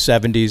early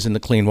 70s and the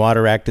Clean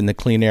Water Act and the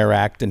Clean Air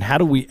Act, and how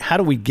do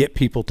we get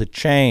people to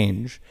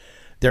change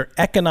their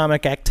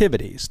economic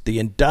activities, the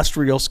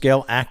industrial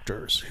scale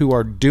actors who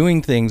are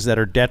doing things that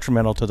are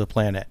detrimental to the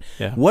planet.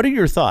 Yeah. What are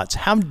your thoughts?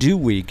 How do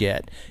we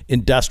get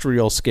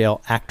industrial scale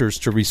actors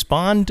to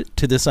respond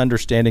to this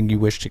understanding you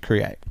wish to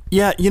create?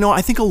 Yeah,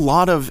 I think a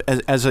lot of,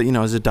 as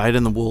a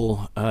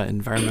dyed-in-the-wool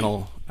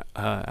environmental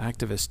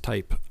activist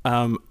type,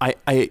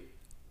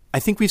 I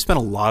think we've spent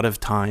a lot of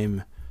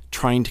time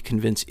trying to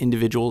convince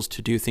individuals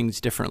to do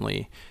things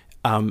differently.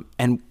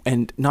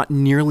 And not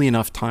nearly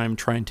enough time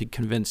trying to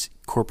convince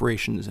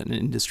corporations and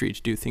industry to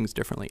do things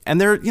differently.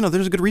 And there's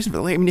a good reason for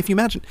that. I mean, if you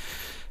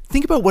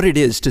think about what it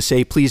is to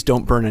say, please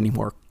don't burn any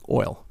more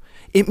oil.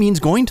 It means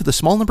going to the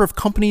small number of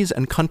companies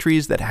and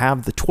countries that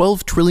have the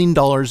 $12 trillion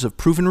of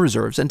proven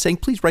reserves and saying,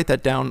 please write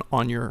that down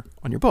on your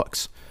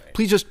books.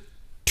 Please just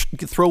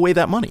throw away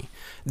that money.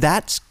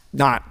 That's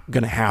not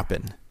going to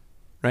happen,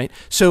 right?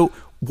 So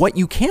what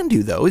you can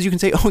do, though, is you can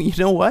say, oh, you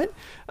know what?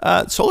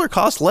 Solar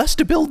costs less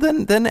to build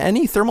than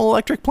any thermal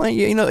electric plant.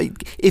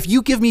 If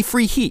you give me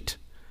free heat,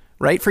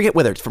 right? Forget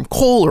whether it's from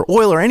coal or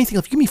oil or anything.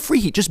 If you give me free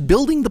heat, just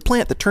building the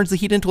plant that turns the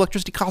heat into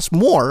electricity costs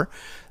more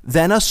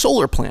than a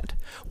solar plant.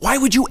 Why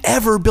would you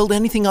ever build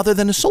anything other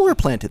than a solar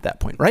plant at that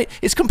point, right?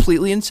 It's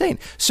completely insane.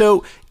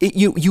 So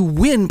you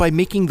win by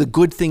making the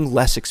good thing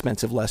less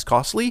expensive, less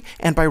costly,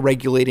 and by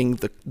regulating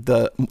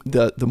the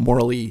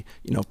morally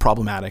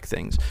problematic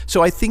things.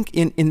 So I think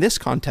in this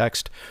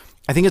context,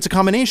 I think it's a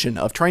combination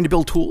of trying to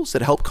build tools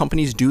that help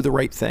companies do the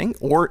right thing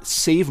or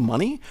save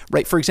money,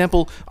 right? For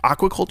example,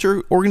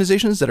 aquaculture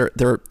organizations that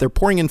they're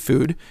pouring in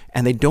food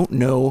and they don't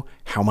know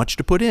how much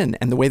to put in.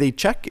 And the way they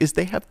check is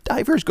they have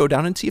divers go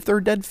down and see if there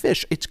are dead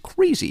fish. It's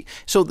crazy.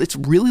 So it's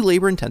really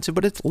labor intensive,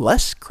 but it's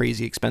less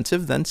crazy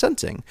expensive than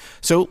sensing.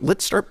 So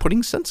let's start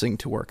putting sensing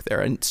to work there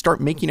and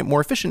start making it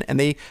more efficient, and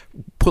they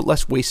put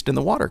less waste in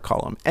the water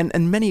column,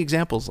 and many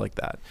examples like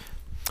that.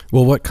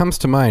 Well, what comes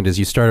to mind is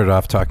you started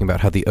off talking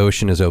about how the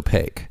ocean is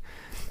opaque.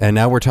 And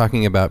now we're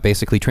talking about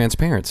basically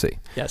transparency.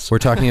 Yes. We're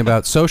talking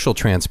about social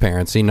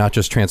transparency, not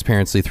just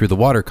transparency through the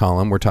water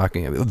column. We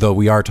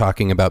are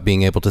talking about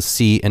being able to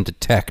see and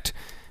detect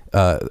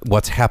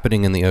what's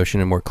happening in the ocean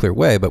in a more clear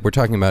way, but we're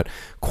talking about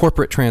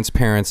corporate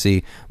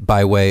transparency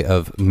by way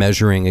of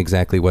measuring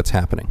exactly what's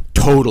happening.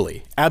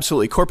 Totally.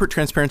 Absolutely. Corporate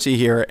transparency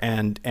here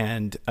and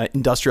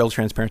industrial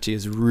transparency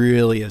is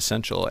really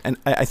essential. And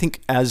I think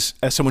as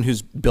someone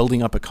who's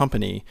building up a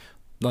company,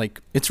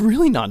 like, it's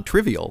really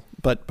non-trivial,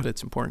 but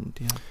it's important.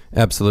 Yeah.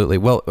 Absolutely.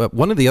 Well,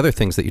 one of the other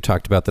things that you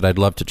talked about that I'd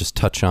love to just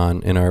touch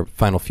on in our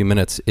final few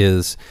minutes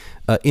is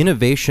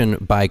innovation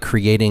by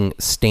creating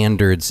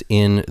standards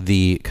in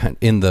the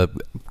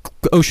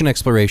ocean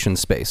exploration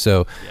space.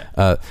 So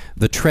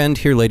the trend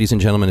here, ladies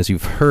and gentlemen, as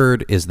you've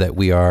heard, is that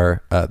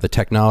the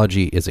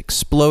technology is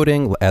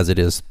exploding as it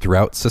is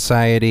throughout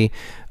society.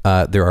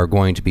 There are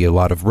going to be a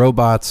lot of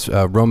robots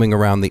roaming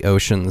around the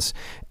oceans,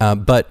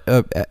 but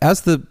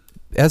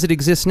as it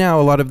exists now,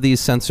 a lot of these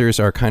sensors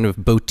are kind of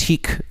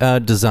boutique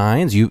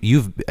designs.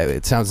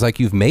 It sounds like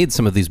you've made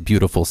some of these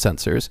beautiful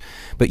sensors,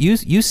 but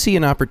you see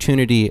an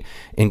opportunity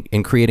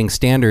in creating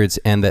standards,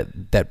 and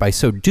that by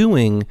so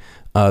doing,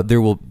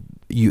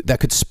 that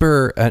could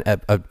spur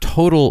a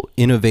total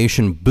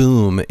innovation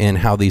boom in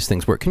how these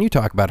things work. Can you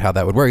talk about how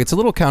that would work? It's a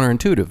little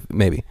counterintuitive,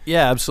 maybe.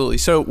 Yeah, absolutely.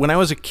 So when I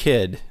was a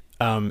kid,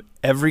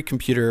 every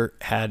computer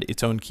had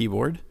its own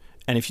keyboard,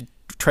 and if you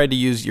tried to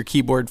use your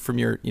keyboard from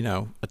your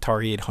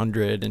Atari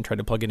 800 and try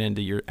to plug it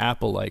into your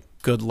Apple, like,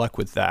 good luck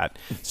with that.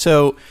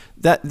 So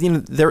that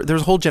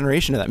there's a whole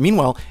generation of that.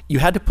 Meanwhile, you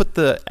had to put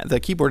the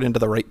keyboard into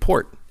the right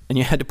port, and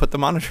you had to put the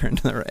monitor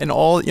into the right, and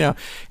all,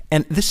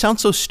 and this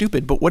sounds so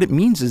stupid, but what it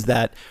means is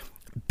that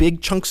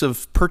big chunks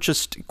of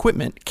purchased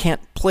equipment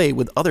can't play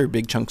with other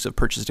big chunks of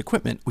purchased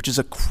equipment, which is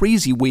a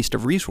crazy waste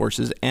of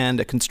resources and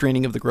a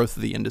constraining of the growth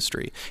of the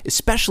industry,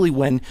 especially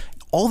when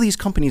all these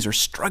companies are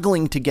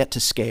struggling to get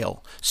to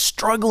scale,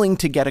 struggling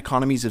to get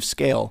economies of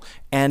scale,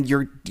 and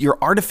you're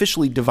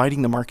artificially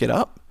dividing the market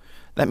up.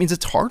 That means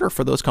it's harder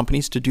for those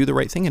companies to do the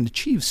right thing and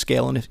achieve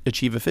scale and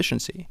achieve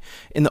efficiency.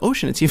 In the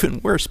ocean, it's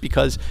even worse,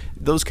 because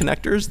those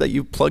connectors that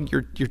you plug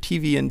your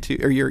TV into,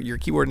 or your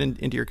keyboard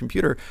into your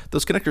computer,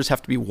 those connectors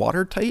have to be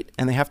watertight,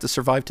 and they have to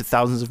survive to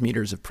thousands of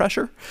meters of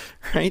pressure,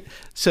 right?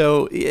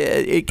 So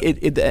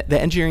the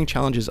engineering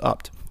challenge is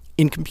upped.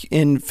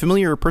 In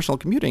familiar personal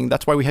computing,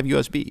 that's why we have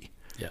USB.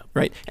 Yeah.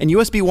 Right. And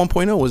USB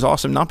 1.0 was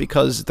awesome, not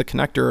because the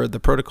connector or the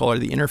protocol or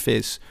the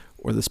interface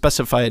or the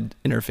specified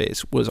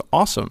interface was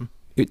awesome.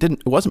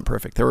 It wasn't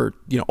perfect. There were,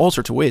 all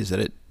sorts of ways that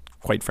it,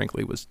 quite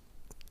frankly, was,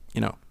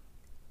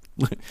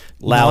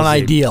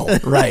 non-ideal.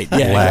 Right.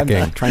 Yeah. Lacking.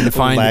 I'm trying to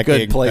find a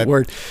good polite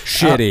word.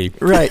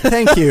 Shitty. Right.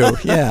 Thank you.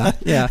 Yeah.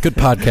 Yeah. Good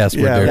podcast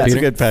word there, that's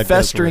Peter. a good podcast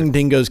Festering word.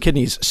 Dingo's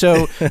kidneys.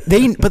 So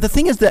but the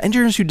thing is, the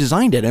engineers who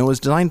designed it, and it was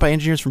designed by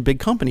engineers from big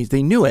companies,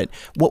 they knew it.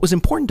 What was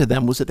important to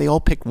them was that they all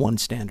picked one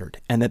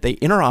standard, and that they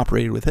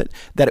interoperated with it,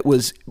 that it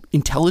was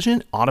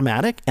intelligent,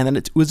 automatic, and that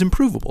it was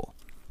improvable.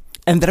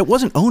 And that it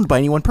wasn't owned by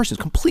any one person.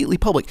 It's completely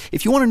public.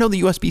 If you want to know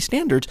the USB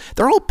standards,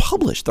 they're all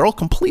published. They're all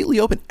completely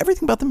open.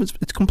 Everything about them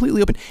it's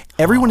completely open.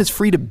 Everyone is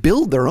free to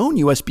build their own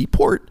USB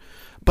port,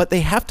 but they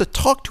have to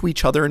talk to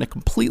each other in a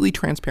completely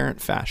transparent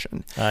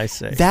fashion. I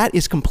see. That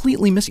is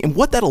completely missing. And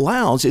what that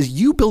allows is,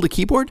 you build a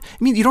keyboard.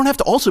 I mean, you don't have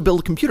to also build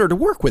a computer to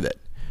work with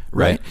it.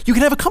 Right. You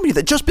can have a company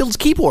that just builds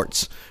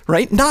keyboards,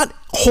 right? Not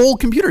whole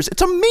computers.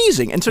 It's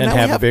amazing. And so now we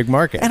have a big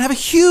market. And have a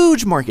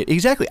huge market.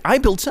 Exactly. I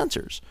build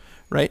sensors.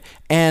 Right.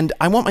 And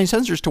I want my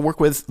sensors to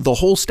work with the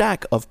whole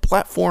stack of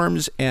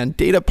platforms and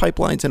data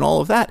pipelines and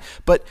all of that.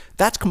 But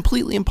that's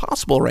completely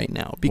impossible right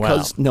now,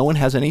 because no one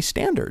has any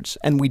standards.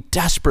 And we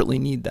desperately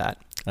need that.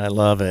 I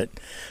love it.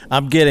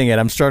 I'm getting it.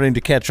 I'm starting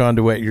to catch on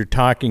to what you're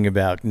talking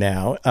about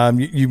now.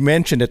 You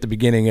mentioned at the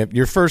beginning of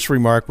your first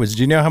remark was,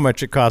 do you know how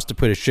much it costs to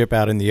put a ship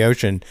out in the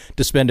ocean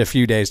to spend a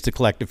few days to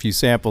collect a few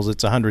samples?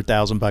 It's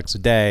 $100,000 a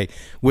day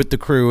with the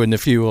crew and the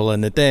fuel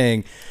and the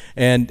thing.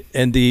 And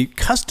the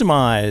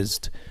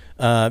customized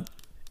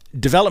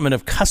development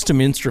of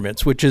custom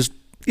instruments, which is,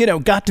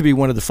 got to be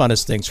one of the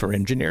funnest things for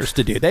engineers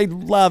to do. They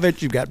love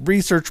it. You've got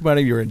research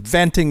money. You're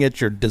inventing it.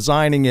 You're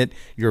designing it.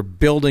 You're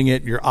building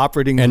it. You're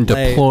operating and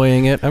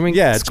deploying it. I mean,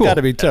 yeah, it's cool. got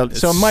to be tough.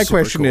 So my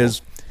question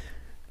is,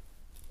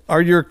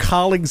 are your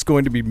colleagues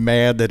going to be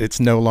mad that it's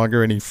no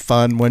longer any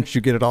fun once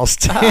you get it all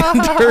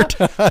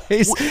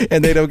standardized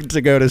and they don't get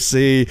to go to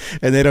sea,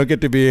 and they don't get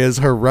to be as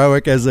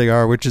heroic as they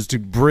are, which is to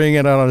bring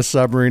it on a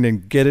submarine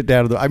and get it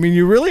down to I mean,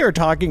 you really are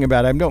talking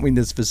about, I don't mean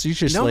this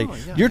facetiously,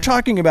 you're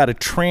talking about a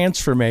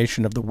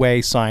transformation of the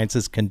way science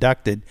is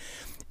conducted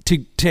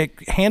to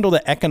handle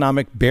the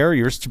economic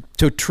barriers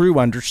to true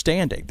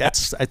understanding.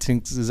 That's, I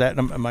think,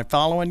 am I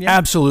following you?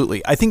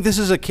 Absolutely. I think this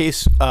is a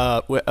case,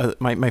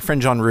 my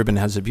friend John Rubin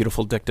has a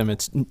beautiful dictum.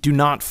 It's, do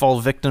not fall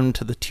victim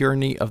to the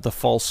tyranny of the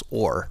false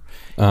or.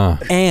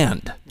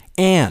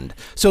 And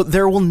so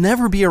there will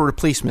never be a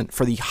replacement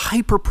for the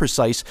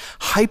hyper-precise,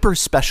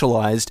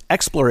 hyper-specialized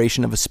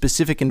exploration of a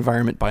specific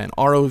environment by an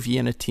ROV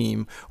and a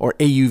team, or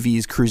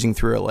AUVs cruising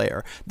through a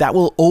layer. That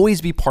will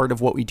always be part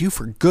of what we do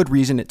for good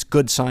reason. It's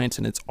good science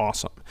and it's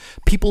awesome.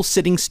 People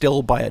sitting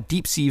still by a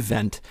deep sea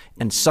vent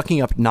and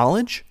sucking up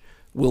knowledge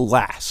will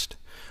last.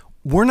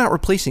 we're not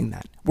replacing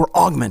that. We're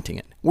augmenting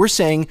it. We're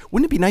saying,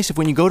 wouldn't it be nice if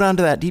when you go down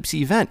to that deep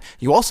sea event,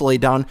 you also lay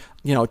down,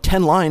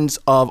 10 lines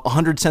of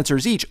 100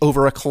 sensors each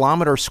over a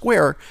kilometer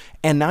square,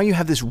 and now you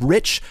have this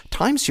rich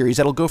time series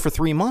that'll go for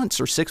 3 months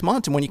or 6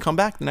 months, and when you come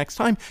back the next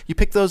time, you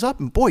pick those up,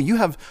 and boy, you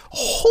have a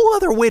whole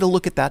other way to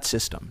look at that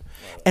system.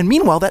 And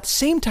meanwhile, that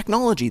same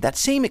technology, that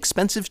same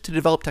expensive to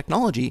develop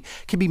technology,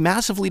 can be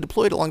massively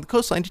deployed along the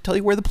coastline to tell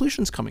you where the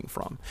pollution's coming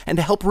from, and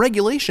to help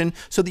regulation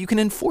so that you can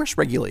enforce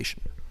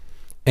regulation.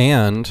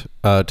 And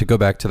to go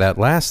back to that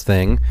last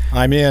thing,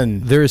 I'm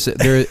in. There's I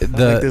think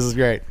this is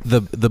great.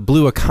 The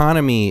blue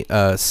economy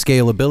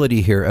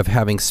scalability here of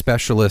having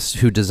specialists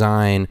who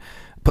design,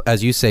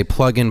 as you say,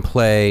 plug and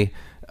play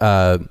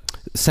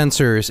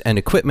sensors and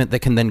equipment that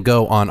can then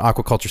go on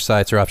aquaculture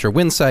sites or offshore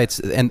wind sites,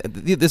 and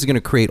this is going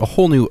to create a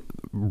whole new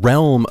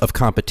realm of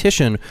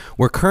competition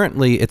where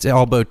currently it's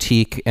all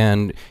boutique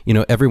and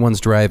everyone's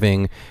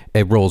driving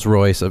a Rolls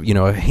Royce of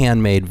a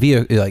handmade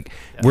vehicle.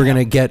 We're going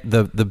to get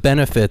the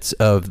benefits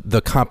of the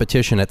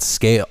competition at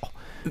scale.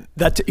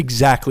 That's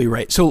exactly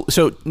right. So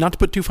not to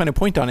put too fine a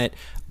point on it,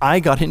 I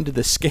got into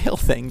the scale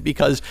thing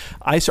because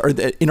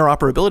the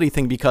interoperability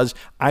thing because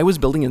I was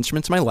building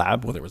instruments in my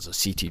lab, whether it was a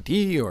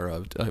CTD or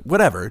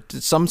whatever,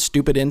 some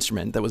stupid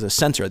instrument that was a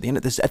sensor. At the end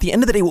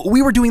of the day, what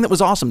we were doing that was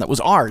awesome, that was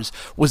ours,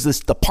 was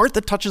the part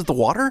that touches the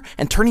water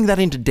and turning that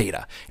into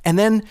data. And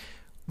then,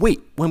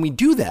 when we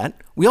do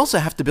that, we also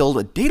have to build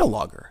a data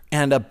logger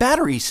and a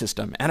battery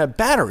system and a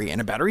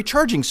battery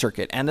charging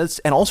circuit and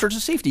all sorts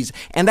of safeties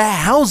and a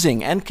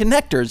housing and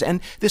connectors and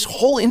this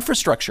whole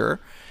infrastructure.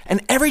 And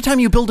every time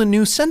you build a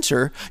new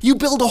sensor, you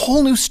build a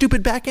whole new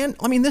stupid back end.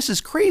 I mean, this is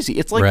crazy.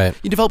 It's like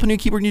You develop a new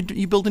keyboard and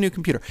you build a new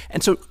computer.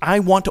 And so I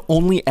want to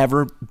only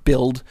ever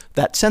build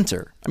that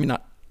sensor. I mean,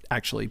 not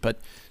actually, but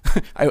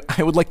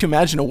I would like to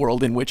imagine a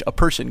world in which a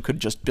person could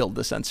just build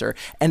the sensor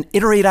and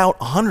iterate out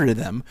 100 of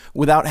them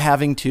without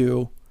having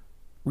to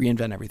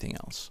reinvent everything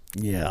else.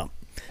 Yeah.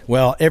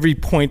 Well, every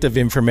point of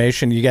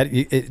information you get,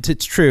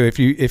 it's true.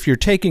 If you're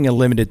taking a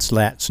limited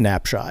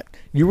snapshot,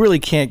 you really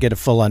can't get a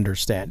full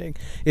understanding.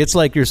 It's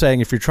like you're saying,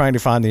 if you're trying to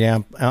find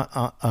the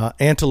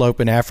antelope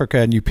in Africa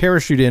and you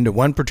parachute into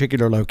one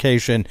particular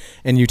location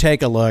and you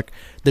take a look,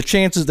 the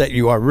chances that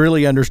you are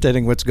really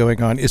understanding what's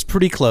going on is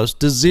pretty close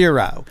to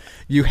zero.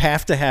 You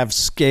have to have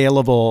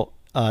scalable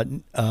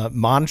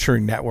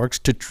monitoring networks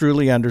to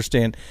truly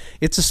understand.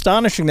 It's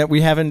astonishing that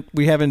we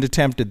haven't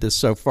attempted this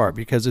so far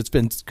because it's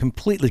been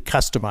completely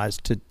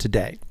customized to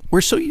today. We're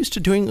so used to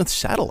doing it with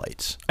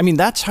satellites. I mean,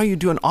 that's how you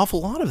do an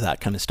awful lot of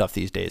that kind of stuff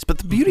these days. But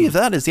the beauty of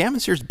that is the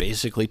atmosphere is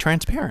basically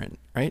transparent,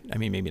 right? I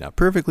mean, maybe not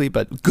perfectly,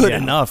 but good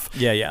enough.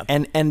 Yeah.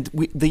 And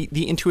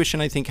the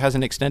intuition, I think,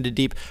 hasn't extended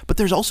deep. But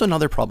there's also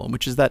another problem,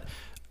 which is that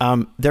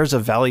there's a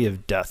valley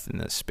of death in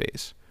this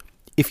space.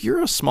 If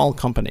you're a small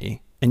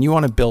company and you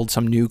want to build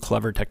some new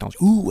clever technology,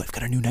 ooh, I've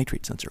got a new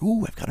nitrate sensor,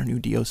 ooh, I've got a new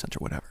DO sensor,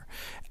 whatever.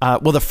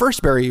 Well, the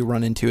first barrier you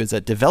run into is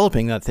that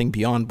developing that thing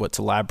beyond what's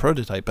a lab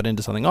prototype, but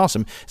into something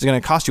awesome, is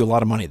going to cost you a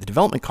lot of money. The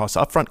development costs,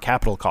 upfront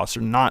capital costs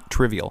are not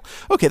trivial.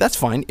 Okay, that's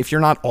fine. If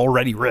you're not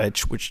already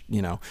rich, which,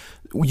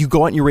 you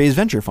go out and you raise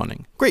venture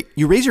funding. Great.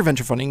 You raise your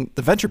venture funding.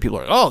 The venture people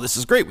are, oh, this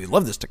is great. We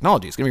love this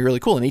technology. It's going to be really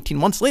cool. And 18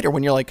 months later,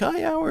 when you're like, oh,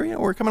 yeah,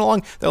 we're coming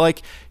along, they're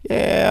like,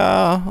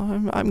 yeah,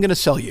 I'm going to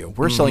sell you.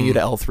 We're selling you to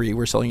L3.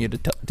 We're selling you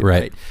to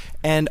right.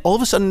 And all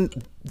of a sudden,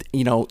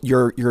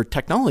 your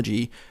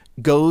technology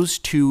goes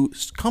to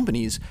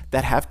companies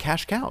that have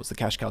cash cows. The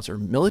cash cows are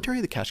military,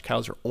 the cash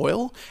cows are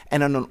oil.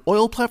 And on an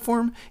oil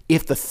platform,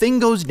 if the thing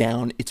goes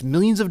down, it's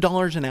millions of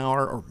dollars an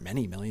hour or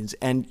many millions.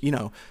 And,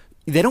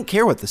 they don't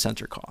care what the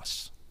sensor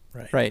costs.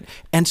 Right.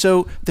 And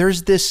so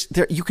there's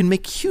you can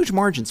make huge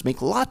margins,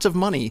 make lots of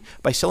money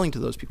by selling to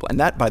those people. And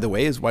that, by the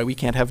way, is why we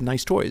can't have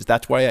nice toys.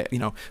 That's why,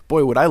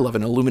 boy, would I love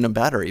an aluminum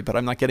battery, but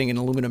I'm not getting an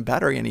aluminum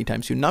battery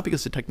anytime soon, not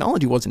because the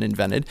technology wasn't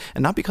invented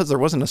and not because there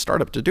wasn't a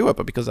startup to do it,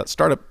 but because that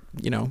startup,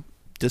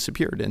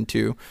 disappeared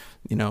into,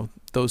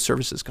 those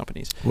services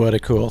companies. What a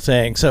cool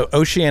thing. So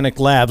Oceanic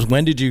Labs,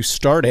 when did you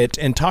start it?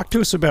 And talk to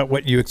us about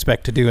what you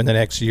expect to do in the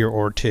next year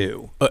or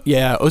two.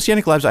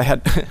 Oceanic Labs,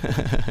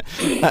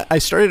 I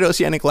started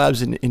Oceanic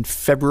Labs in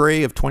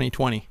February of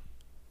 2020,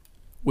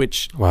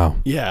 which, wow.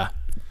 Yeah.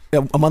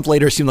 A month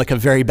later seemed like a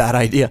very bad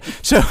idea.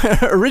 So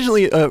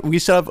originally we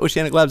set up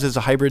Oceanic Labs as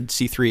a hybrid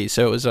C3.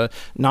 So it was a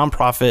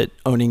nonprofit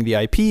owning the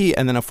IP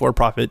and then a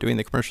for-profit doing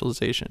the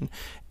commercialization.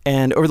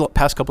 And over the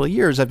past couple of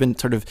years, I've been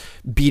sort of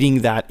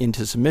beating that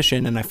into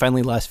submission. And I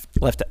finally left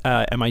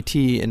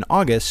MIT in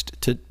August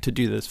to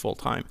do this full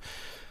time.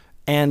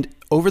 And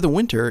over the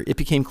winter, it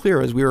became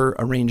clear as we were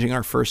arranging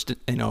our first,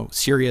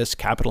 serious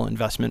capital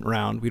investment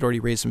round. We'd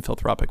already raised some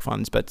philanthropic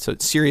funds, but so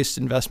serious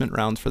investment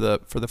rounds for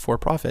the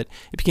for-profit.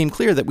 It became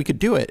clear that we could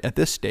do it at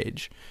this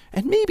stage,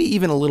 and maybe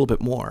even a little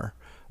bit more.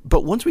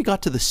 But once we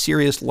got to the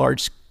serious,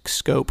 large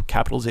scope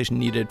capitalization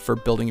needed for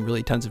building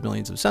really tens of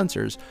millions of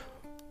sensors,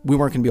 we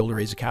weren't going to be able to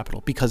raise the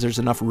capital because there's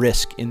enough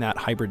risk in that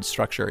hybrid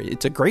structure.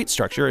 It's a great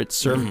structure. It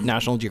served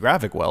National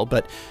Geographic well,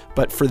 but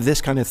for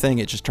this kind of thing,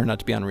 it just turned out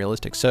to be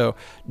unrealistic. So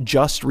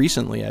just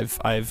recently,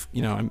 I've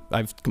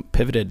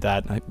pivoted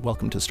that.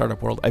 Welcome to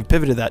Startup World. I've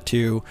pivoted that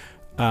to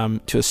a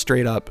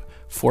straight up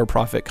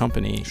for-profit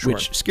company,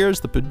 which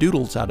scares the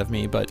padoodles out of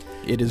me, but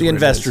it is the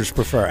investors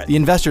prefer it. The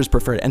investors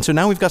prefer it. And so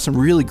now we've got some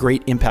really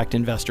great impact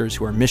investors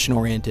who are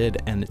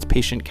mission-oriented, and it's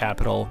patient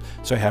capital.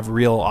 So I have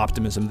real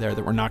optimism there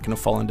that we're not going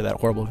to fall into that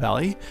horrible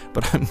valley.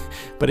 But it's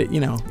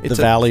the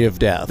valley of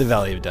death. The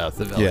valley of death.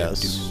 The valley of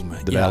doom.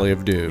 The valley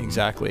of doom.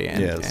 Exactly.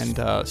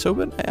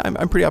 But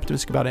I'm pretty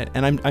optimistic about it,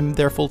 and I'm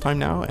there full time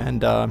now,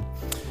 and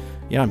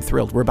I'm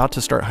thrilled. We're about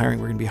to start hiring.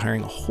 We're going to be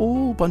hiring a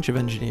whole bunch of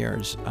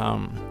engineers,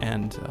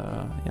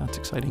 it's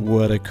exciting.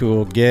 What a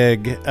cool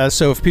gig.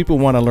 So if people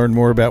want to learn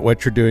more about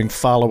what you're doing,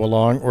 follow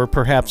along, or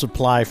perhaps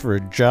apply for a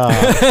job,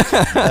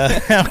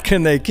 how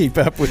can they keep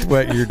up with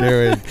what you're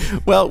doing?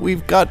 Well,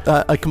 we've got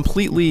a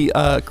completely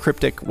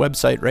cryptic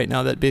website right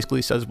now that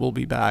basically says we'll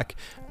be back,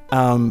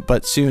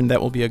 but soon that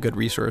will be a good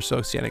resource,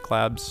 Oceanic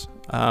Labs.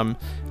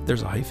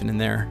 There's a hyphen in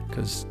there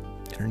because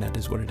internet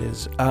is what it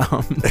is.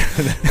 The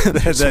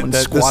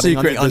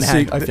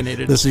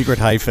secret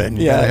hyphen.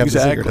 Yeah,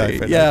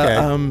 exactly.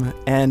 Yeah,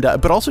 okay.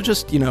 But also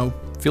just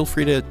feel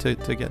free to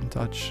get in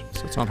touch.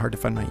 So it's not hard to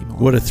find my email.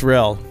 What a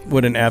thrill!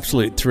 What an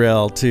absolute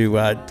thrill to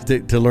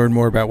learn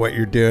more about what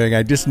you're doing.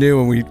 I just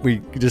knew when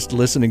we just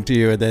listening to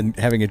you and then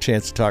having a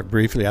chance to talk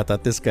briefly, I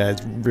thought this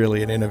guy's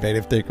really an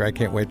innovative thinker. I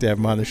can't wait to have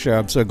him on the show.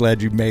 I'm so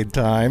glad you made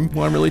time.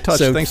 Well, I'm really touched.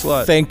 So thanks a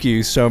lot. Thank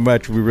you so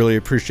much. We really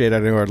appreciate it. I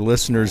know our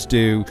listeners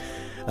do.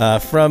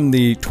 From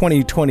the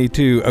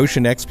 2022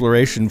 Ocean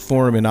Exploration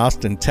Forum in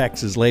Austin,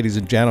 Texas, ladies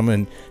and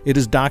gentlemen, it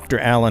is Dr.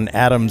 Alan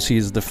Adams. He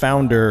is the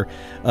founder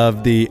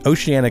of the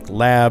Oceanic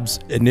Labs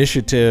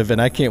Initiative,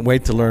 and I can't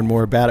wait to learn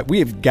more about it. We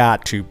have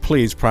got to,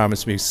 please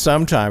promise me,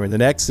 sometime in the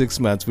next 6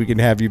 months, we can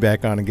have you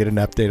back on and get an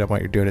update on what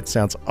you're doing. It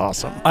sounds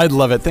awesome. I'd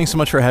love it. Thanks so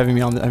much for having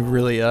me on. I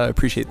really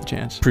appreciate the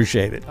chance.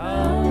 Appreciate it.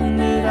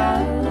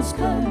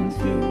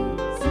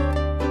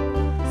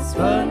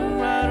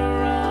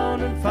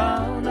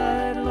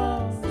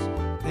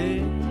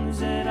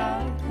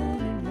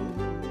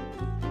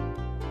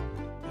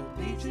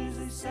 Beaches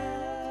they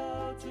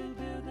sell to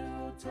build their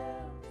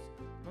hotels.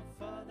 My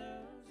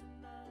father